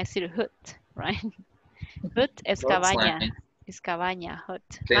 van a decir hood, right? Hood es cabaña, Clothesline. es cabaña, hood.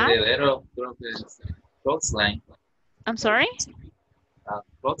 Hat, Tendedero, creo que es clothesline. I'm sorry?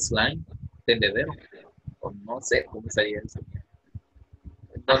 Clothesline. Tendedero. O no sé cómo sería eso.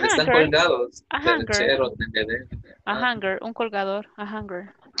 A Donde están hanger, colgados. a hanger, Perchero, tendedero. a hanger, un colgador, a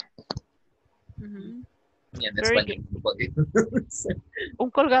hanger. Ujú. Ni en Very español. Sí.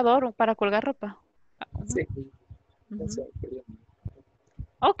 Un colgador para colgar ropa. Sí. Ujú. No sé.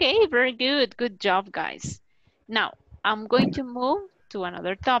 Okay, very good. Good job, guys. Now, I'm going to move to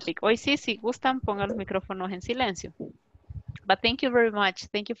another topic. Hoy sí, si gustan, pongan los micrófonos en silencio. But thank you very much.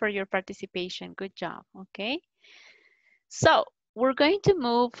 Thank you for your participation. Good job, okay? So, we're going to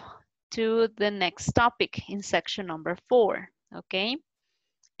move to the next topic in section number 4, okay?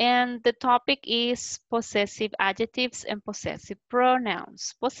 And the topic is possessive adjectives and possessive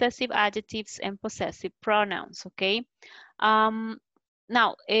pronouns. Possessive adjectives and possessive pronouns, okay?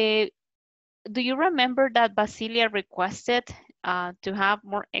 Now, do you remember that Basilia requested to have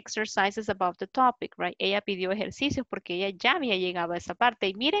more exercises about the topic, right? Ella pidió ejercicios porque ella ya había llegado a esa parte.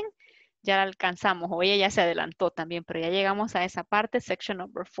 Y miren, ya la alcanzamos, o ella ya se adelantó también, pero ya llegamos a esa parte, section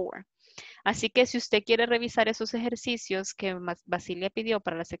number 4. Así que si usted quiere revisar esos ejercicios que Basilia pidió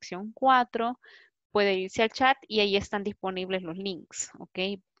para la sección 4, puede irse al chat y ahí están disponibles los links,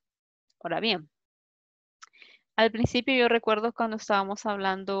 ¿ok? Ahora bien, al principio yo recuerdo cuando estábamos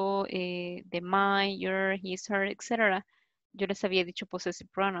hablando de my, your, his, her, etc. Yo les había dicho possessive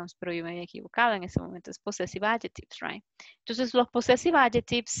pronouns, pero yo me había equivocado en ese momento. Es possessive adjectives, right? Entonces los possessive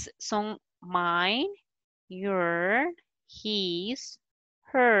adjectives son mine, your, his,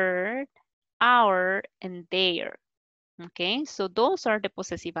 her, our, and their. Okay, so those are the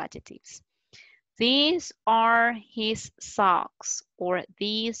possessive adjectives. These are his socks, or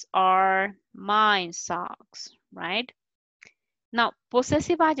these are my socks, right? Now,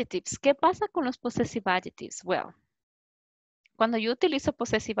 possessive adjectives. ¿Qué pasa con los possessive adjectives? Well, cuando yo utilizo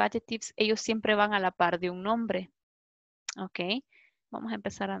possessive adjectives, ellos siempre van a la par de un nombre. Ok, vamos a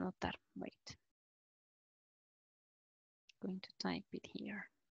empezar a anotar. Wait. Going to type it here.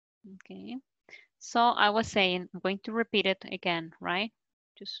 Okay, so I was saying, I'm going to repeat it again, right?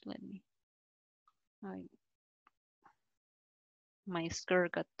 Just let me. My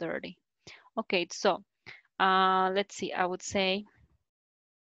skirt got dirty. Okay, so let's see. I would say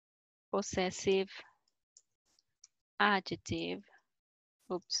possessive adjective.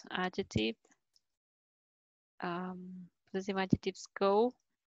 Oops, adjective. Possessive adjectives go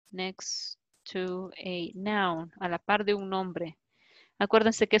next to a noun, a la par de un nombre.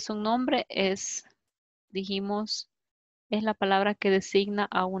 Acuérdense que es un nombre, dijimos, es la palabra que designa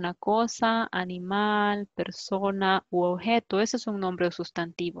a una cosa, animal, persona u objeto. Ese es un nombre o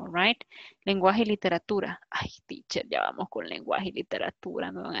sustantivo, right? Lenguaje y literatura. Ay, teacher, ya vamos con lenguaje y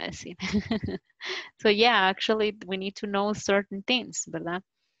literatura, me van a decir. So yeah, actually, we need to know certain things, ¿verdad?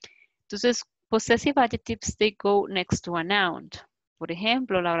 Entonces, possessive adjectives, they go next to a noun. Por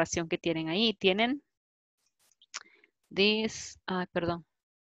ejemplo, la oración que tienen ahí, tienen these, perdón,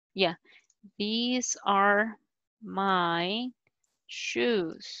 yeah, these are my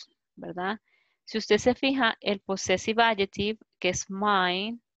shoes, ¿verdad? Si usted se fija, el possessive adjective, que es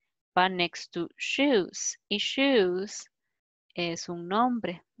mine, va next to shoes. Y shoes es un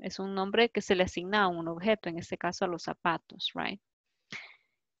nombre que se le asigna a un objeto, en este caso a los zapatos, right?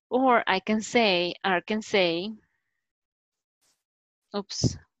 Or I can say,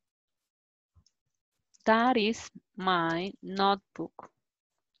 oops, that is my notebook.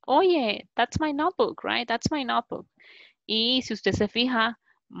 Oye, that's my notebook, right? That's my notebook. Y si usted se fija,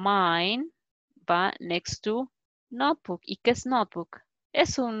 mine va next to notebook. ¿Y qué es notebook?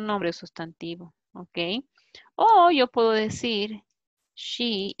 Es un nombre sustantivo, ¿ok? O yo puedo decir,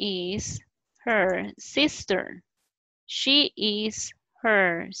 she is her sister. She is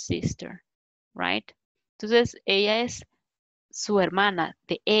her sister, right? Entonces, ella es su hermana,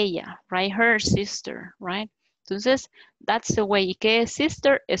 de ella, right? Her sister, right? Entonces, that's the way. ¿Y qué es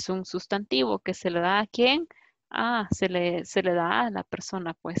sister? Es un sustantivo que se le da a quién? Se le da a la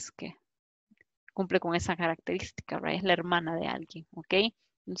persona, pues, que cumple con esa característica, right? Es la hermana de alguien, ¿ok?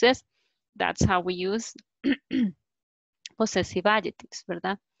 Entonces, that's how we use possessive adjectives,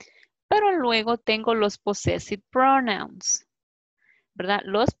 ¿verdad? Pero luego tengo los possessive pronouns, ¿verdad?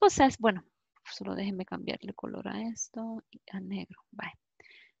 Los possessive, bueno, solo déjenme cambiarle color a esto y a negro, bye.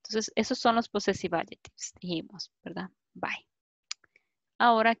 Entonces, esos son los possessive adjectives, dijimos, ¿verdad? Bye.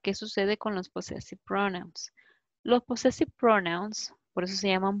 Ahora, ¿qué sucede con los possessive pronouns? Los possessive pronouns, por eso se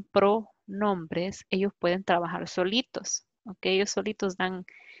llaman pronombres, ellos pueden trabajar solitos, ¿ok? Ellos solitos dan,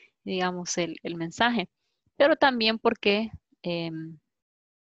 digamos, el mensaje. Pero también porque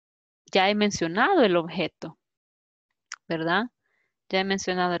ya he mencionado el objeto, ¿verdad? Ya he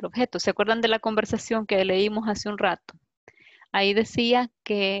mencionado el objeto. ¿Se acuerdan de la conversación que leímos hace un rato? Ahí decía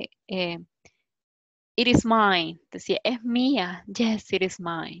que it is mine. Decía, es mía. Yes, it is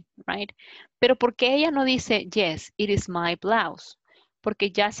mine, right? Pero ¿por qué ella no dice, yes, it is my blouse?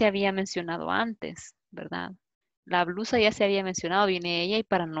 Porque ya se había mencionado antes, ¿verdad? La blusa ya se había mencionado, viene ella, y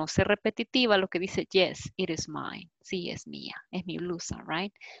para no ser repetitiva, lo que dice, yes, it is mine. Sí, es mía, es mi blusa,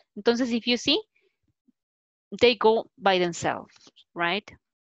 right? Entonces, if you see, they go by themselves, right?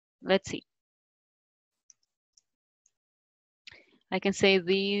 Let's see. I can say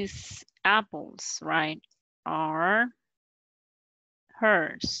these apples, right, are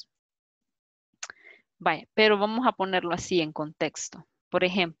hers. Vaya, pero vamos a ponerlo así en contexto. Por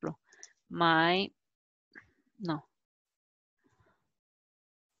ejemplo, my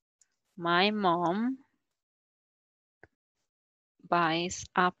mom buys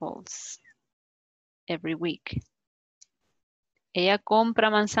apples every week. Ella compra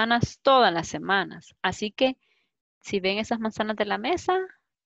manzanas todas las semanas. Así que si ven esas manzanas de la mesa,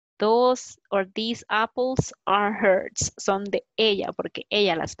 those or these apples are hers. Son de ella porque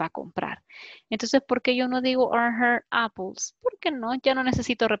ella las va a comprar. Entonces, ¿por qué yo no digo are her apples? Porque no, ya no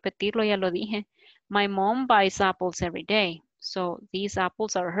necesito repetirlo, ya lo dije. My mom buys apples every day. So these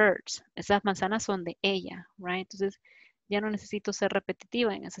apples are hers. Esas manzanas son de ella, right? Entonces, ya no necesito ser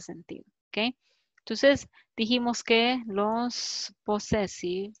repetitiva en ese sentido, ¿ok? Entonces, dijimos que los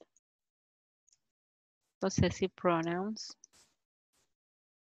possessive pronouns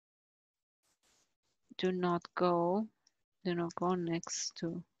do not go next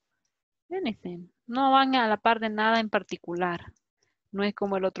to anything. No van a la par de nada en particular. No es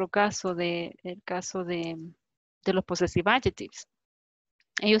como el otro caso de los possessive adjectives.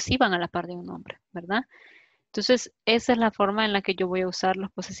 Ellos sí van a la par de un nombre, ¿verdad? Entonces, esa es la forma en la que yo voy a usar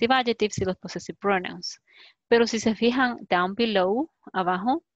los possessive adjectives y los possessive pronouns. Pero si se fijan, down below,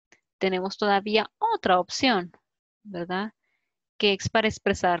 abajo, tenemos todavía otra opción, ¿verdad? Que es para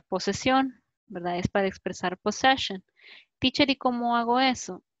expresar posesión, ¿verdad? Es para expresar possession. Teacher, ¿y cómo hago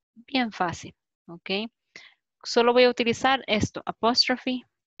eso? Bien fácil, ¿ok? Solo voy a utilizar esto, apóstrofe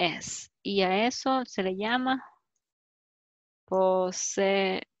S. Y a eso se le llama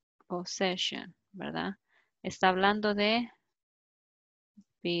possession, ¿verdad? Está hablando de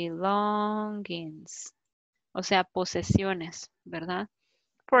belongings, o sea, posesiones, ¿verdad?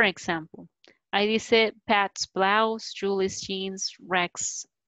 For example, ahí dice Pat's blouse, Julie's jeans, Rex's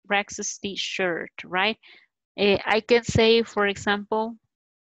t-shirt, right? I can say, for example,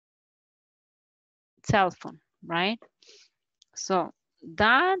 cell phone, right? So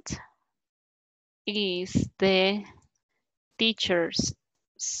that is the teacher's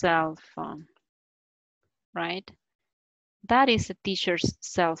cell phone, right? That is the teacher's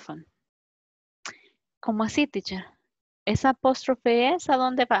cell phone. ¿Cómo así, teacher? ¿Esa apóstrofe es a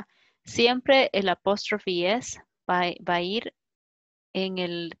dónde va? Siempre el apóstrofe es va a ir en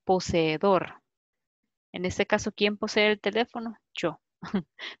el poseedor. En este caso, ¿quién posee el teléfono? Yo.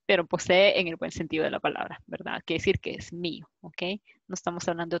 Pero posee en el buen sentido de la palabra, ¿verdad? Quiere decir que es mío, ¿ok? No estamos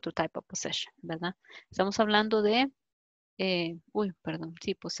hablando de otro type of possession, ¿verdad? Estamos hablando de, perdón,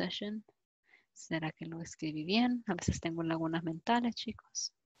 sí, possession. ¿Será que lo escribí bien? A veces tengo lagunas mentales,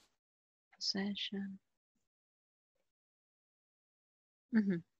 chicos. Possession.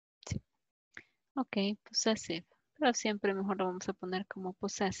 Sí. Ok, possessive. Pero siempre mejor lo vamos a poner como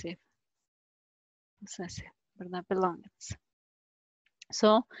possessive. Possessive, ¿verdad? Belongings.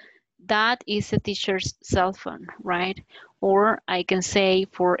 So, that is a teacher's cell phone, right? Or I can say,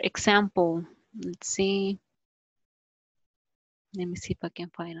 for example, let's see. Let me see if I can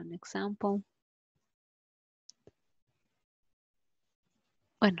find an example.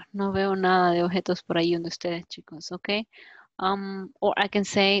 Bueno, no veo nada de objetos por ahí donde ustedes, chicos, ¿ok? Or I can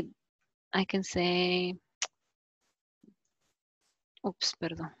say, oops,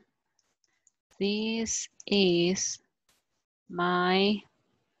 perdón. This is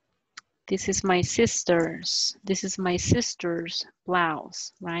my sister's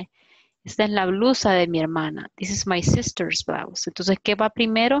blouse, right? Esta es la blusa de mi hermana. This is my sister's blouse. Entonces, ¿qué va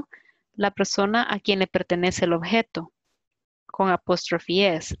primero? La persona a quien le pertenece el objeto, con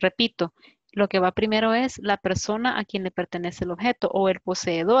apóstrofe S. Repito, lo que va primero es la persona a quien le pertenece el objeto, o el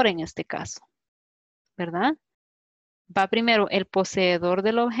poseedor en este caso, ¿verdad? Va primero el poseedor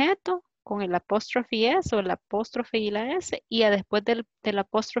del objeto, con el apóstrofe S o el apóstrofe y la S, y después del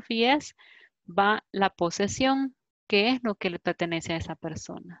apóstrofe S va la posesión, que es lo que le pertenece a esa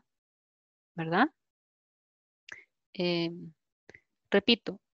persona, ¿verdad?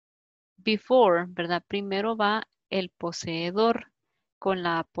 repito, before, ¿verdad? Primero va el poseedor con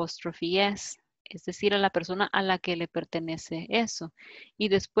la apóstrofe s, es decir, a la persona a la que le pertenece eso. Y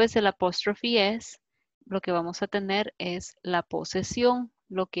después del apóstrofe s, lo que vamos a tener es la posesión,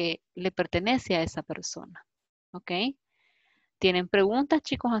 lo que le pertenece a esa persona. ¿Ok? ¿Tienen preguntas,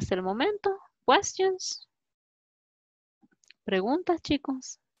 chicos, hasta el momento? ¿Questions? ¿Preguntas,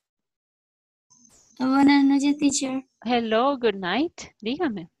 chicos? Buenas noches, teacher. Hello, good night.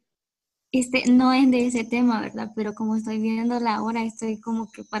 Dígame. No es de ese tema, ¿verdad? Pero como estoy viendo la hora, estoy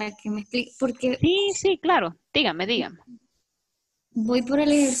como que para que me explique, porque Sí, claro. Dígame. voy por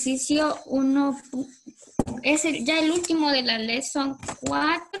el ejercicio 1, es ya el último de la lesson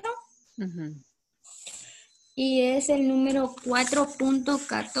 4 Ujú, y es el número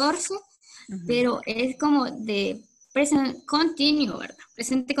 4.14, ujú. pero es como de present continuo, ¿verdad?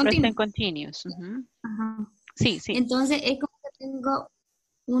 Presente continuo. Present continuous. Ujú. Ajá. Sí. Entonces es como que tengo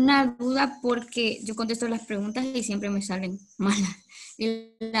una duda porque yo contesto las preguntas y siempre me salen malas.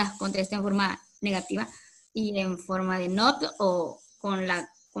 Y las contesto en forma negativa y en forma de not o con la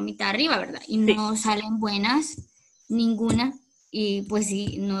comita arriba, ¿verdad? Y Sí. no salen buenas, ninguna. Y pues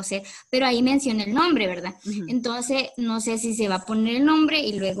sí, no sé. Pero ahí mencioné el nombre, ¿verdad? Ujú. Entonces, no sé si se va a poner el nombre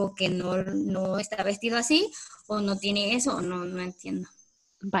y luego que no está vestido así o no tiene eso o no entiendo.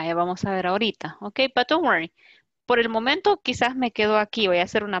 Vaya, vamos a ver ahorita. Ok, but don't worry. Por el momento quizás me quedo aquí. Voy a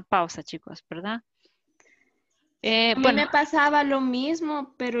hacer una pausa, chicos, ¿verdad? A mí Bueno, me pasaba lo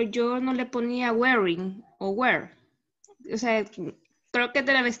mismo, pero yo no le ponía wearing o wear. O sea, creo que es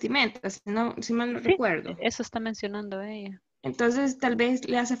de la vestimenta, si mal no sí, recuerdo. eso está mencionando ella. Entonces, tal vez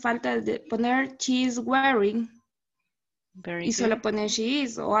le hace falta poner she is wearing Very y solo good. poner she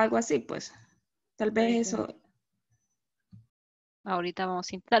is o algo así, pues. Tal Very vez good. eso. Ahorita vamos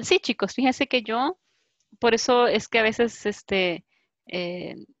a intentar. Sí, chicos, fíjense que yo, por eso es que a veces,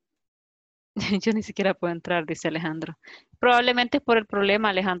 eh, yo ni siquiera puedo entrar, dice Alejandro. Probablemente por el problema,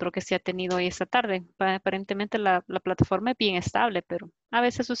 Alejandro, que se ha tenido hoy esta tarde. Aparentemente la plataforma es bien estable, pero a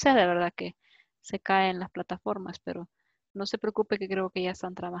veces sucede, ¿verdad? Que se caen las plataformas, pero no se preocupe que creo que ya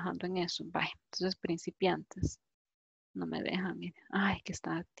están trabajando en eso. Vaya, entonces principiantes. No me dejan, mire. Ay, que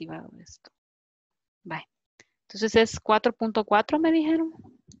está activado esto. Vaya. Entonces es 4.4, me dijeron.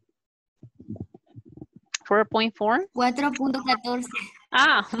 4.4. 4.14.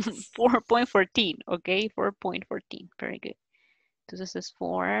 Ah, 4.14. Ok, 4.14. Very good. Entonces es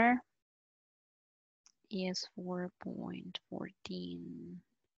 4 y es 4.14.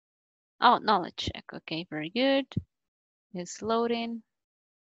 Oh, knowledge check. Ok, very good. It's loading.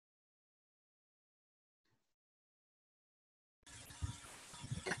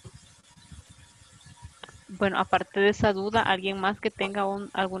 Bueno, aparte de esa duda, ¿alguien más que tenga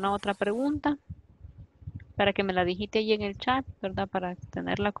alguna otra pregunta? Para que me la dijiste ahí en el chat, ¿verdad? Para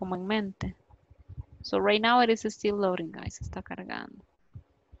tenerla como en mente. So right now it is still loading, guys. Está cargando.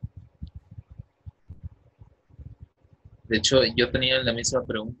 De hecho, yo tenía la misma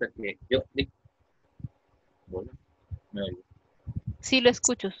pregunta que yo. Hola, ¿me oigo? Sí, lo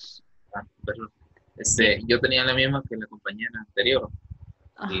escucho. Perdón. Bien. Yo tenía la misma que la compañera anterior.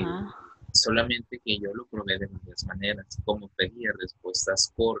 Ajá. Solamente que yo lo probé de varias maneras. Como pedía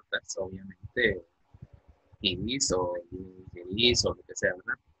respuestas cortas, obviamente, IDs o IDs o lo que sea,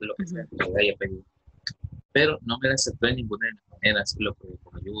 ¿verdad? Lo que sea que haya pedido. Pero no me la aceptó de ninguna de las maneras. Lo probé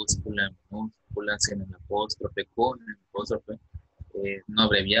con mayúscula, minúscula, sin el apóstrofe, con el apóstrofe, no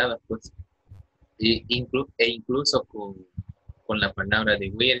abreviada, pues. Incluso con la palabra de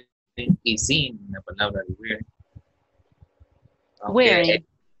wearing y sin la palabra de wearing.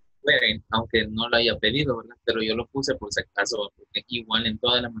 Wearing. Aunque no lo haya pedido, ¿verdad? Pero yo lo puse por si acaso, porque igual en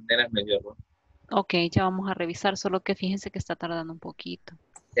todas las maneras me dio error. Ok, ya vamos a revisar, solo que fíjense que está tardando un poquito.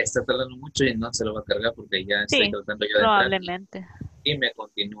 Está tardando mucho y no se lo va a cargar porque ya estoy Sí, tratando yo de entrar probablemente. y me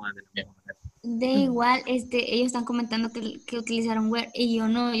continúa de la misma manera. De igual, ellos están comentando que utilizaron where y yo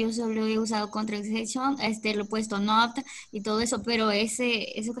no, yo solo he usado contraction, lo he puesto not y todo eso, pero eso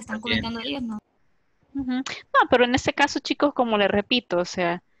que están También. comentando ellos no. No, pero en este caso, chicos, como les repito, o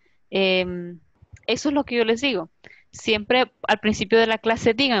sea, eso es lo que yo les digo. Siempre al principio de la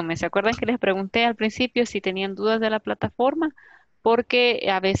clase, díganme, ¿se acuerdan que les pregunté al principio si tenían dudas de la plataforma? Porque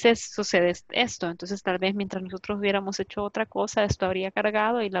a veces sucede esto, entonces tal vez mientras nosotros hubiéramos hecho otra cosa, esto habría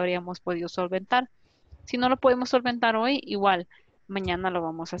cargado y lo habríamos podido solventar. Si no lo podemos solventar hoy, igual, mañana lo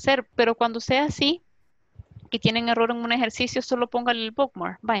vamos a hacer, pero cuando sea así, que tienen error en un ejercicio, solo póngale el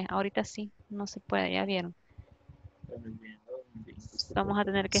bookmark. Vaya, ahorita sí, no se puede, ya vieron. Vamos a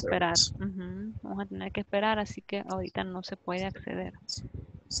tener que esperar. Vamos a tener que esperar, así que ahorita no se puede acceder.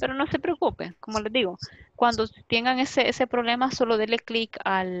 Pero no se preocupe, como les digo, cuando tengan ese problema, solo dele clic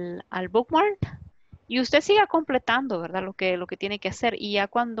al bookmark y usted siga completando, ¿verdad? Lo que tiene que hacer. Y ya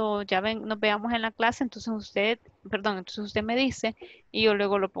cuando nos veamos en la clase, entonces usted me dice y yo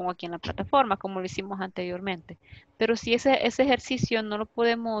luego lo pongo aquí en la plataforma, como lo hicimos anteriormente. Pero si ese ejercicio no lo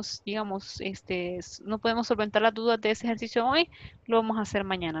podemos, digamos, no podemos solventar las dudas de ese ejercicio hoy, lo vamos a hacer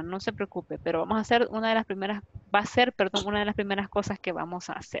mañana, no se preocupe, pero vamos a hacer una de las primeras cosas que vamos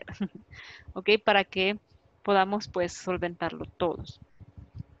a hacer, ¿ok? Para que podamos, pues, solventarlo todos.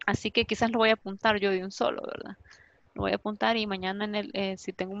 Así que quizás lo voy a apuntar yo de un solo, ¿verdad? Lo voy a apuntar y mañana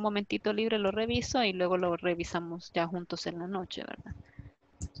si tengo un momentito libre lo reviso y luego lo revisamos ya juntos en la noche, ¿verdad?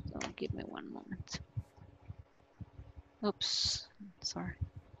 So, give me one moment. Oops, sorry.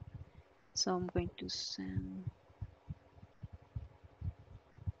 So I'm going to send.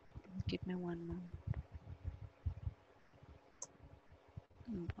 Give me one moment.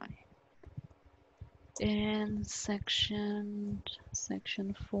 Bye. And section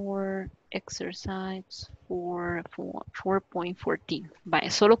 4, exercise 4.14.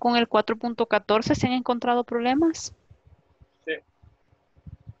 Vale, solo con el 4.14 se han encontrado problemas. Sí.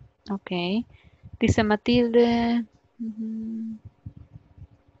 Ok. Dice Matilde.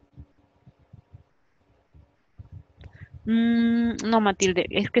 No, Matilde,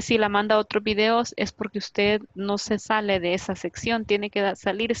 es que si la manda a otros videos es porque usted no se sale de esa sección, tiene que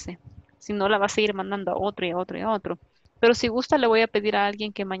salirse. Si no, la va a seguir mandando a otro y a otro y a otro. Pero si gusta, le voy a pedir a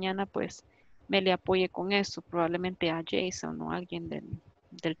alguien que mañana pues me le apoye con eso, probablemente a Jason o a alguien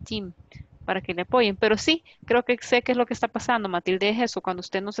del team para que le apoyen. Pero sí, creo que sé qué es lo que está pasando, Matilde, es eso. Cuando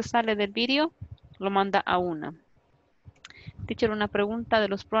usted no se sale del video, lo manda a una. Teacher, una pregunta de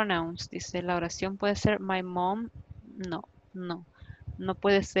los pronouns. Dice, la oración puede ser my mom. No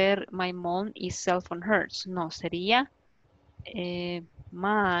puede ser my mom y cell phone hers. No, sería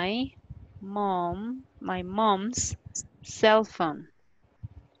my mom's cell phone.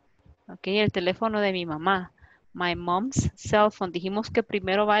 Ok, el teléfono de mi mamá. My mom's cell phone. Dijimos que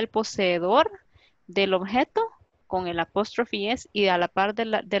primero va el poseedor del objeto con el apóstrofe s y a la par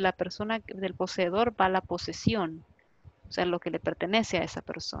de la persona, del poseedor, va la posesión. O sea, lo que le pertenece a esa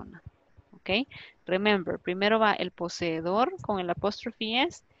persona. ¿Ok? Remember, primero va el poseedor con el apóstrofe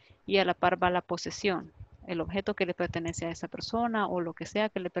s y a la par va la posesión, el objeto que le pertenece a esa persona o lo que sea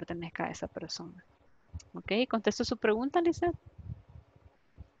que le pertenezca a esa persona. ¿Ok? ¿Contesto su pregunta, Lizeth?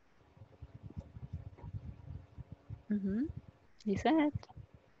 Lizeth.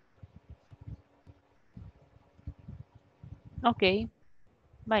 Ok.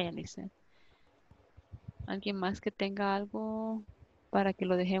 Vaya, Lizeth. ¿Alguien más que tenga algo para que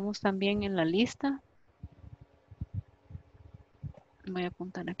lo dejemos también en la lista? Voy a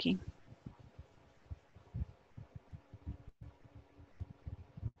apuntar aquí.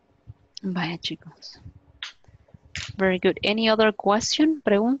 Vaya, chicos. Very good. Any other question?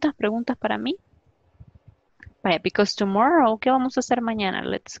 ¿Preguntas para mí? Vaya, because tomorrow, ¿qué vamos a hacer mañana?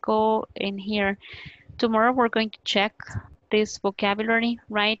 Let's go in here. Tomorrow we're going to check this vocabulary,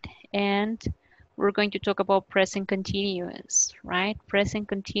 right? And we're going to talk about present continuous, right? Present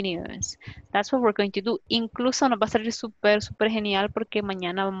continuous. That's what we're going to do. Incluso nos va a salir súper genial porque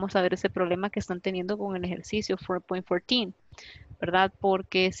mañana vamos a ver ese problema que están teniendo con el ejercicio 4.14. ¿Verdad?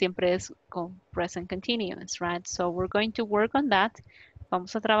 Porque siempre es con present continuous, right? So we're going to work on that.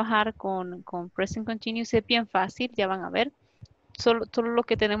 Vamos a trabajar con present continuous. Es bien fácil, ya van a ver. Solo lo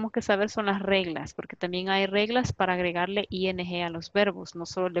que tenemos que saber son las reglas, porque también hay reglas para agregarle ing a los verbos. No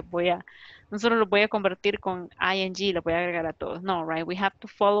solo los voy a convertir con ing, lo voy a agregar a todos. No, right? We have to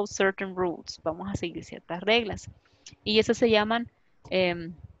follow certain rules. Vamos a seguir ciertas reglas. Y esas se llaman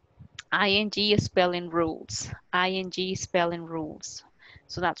ING spelling rules. ING spelling rules.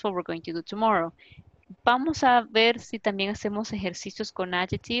 So that's what we're going to do tomorrow. Vamos a ver si también hacemos ejercicios con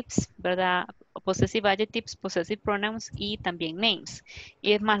adjectives, ¿verdad? Possessive adjectives, possessive pronouns y también names.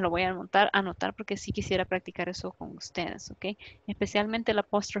 Y es más, lo voy a anotar porque sí quisiera practicar eso con ustedes, ¿ok? Especialmente el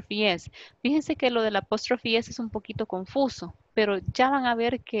apóstrofe s. Fíjense que lo del apóstrofe s es un poquito confuso, pero ya van a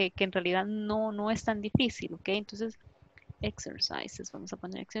ver que en realidad no es tan difícil, ¿ok? Entonces, exercises. Vamos a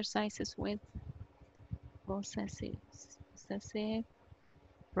poner exercises with possessive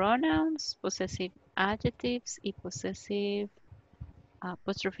pronouns, possessive adjectives y possessive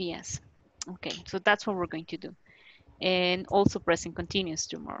apostrophe s. Okay, so that's what we're going to do. And also present continuous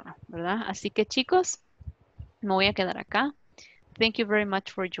tomorrow, ¿verdad? Así que chicos, me voy a quedar acá. Thank you very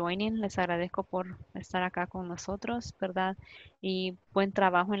much for joining. Les agradezco por estar acá con nosotros, ¿verdad? Y buen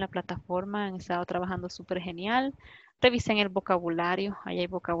trabajo en la plataforma. Han estado trabajando súper genial. Revisen el vocabulario. Ahí hay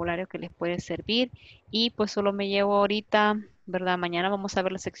vocabulario que les puede servir. Y pues solo me llevo ahorita, ¿verdad? Mañana vamos a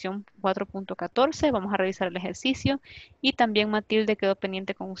ver la sección 4.14. Vamos a revisar el ejercicio. Y también Matilde quedó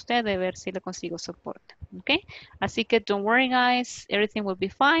pendiente con usted de ver si le consigo soporte. ¿Ok? Así que don't worry, guys. Everything will be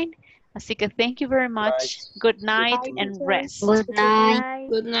fine. Así que thank you very much. Good night Bye, and teacher. rest. Good Good night. night.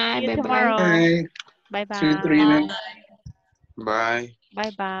 Good See night. you Bye bye. tomorrow. Bye. Bye Sweet bye. dreams. Bye.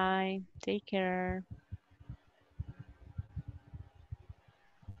 Bye bye. Take care.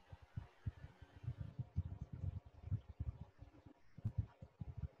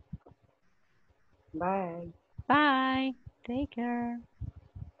 Bye. Bye. Take care.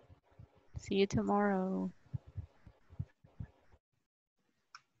 See you tomorrow.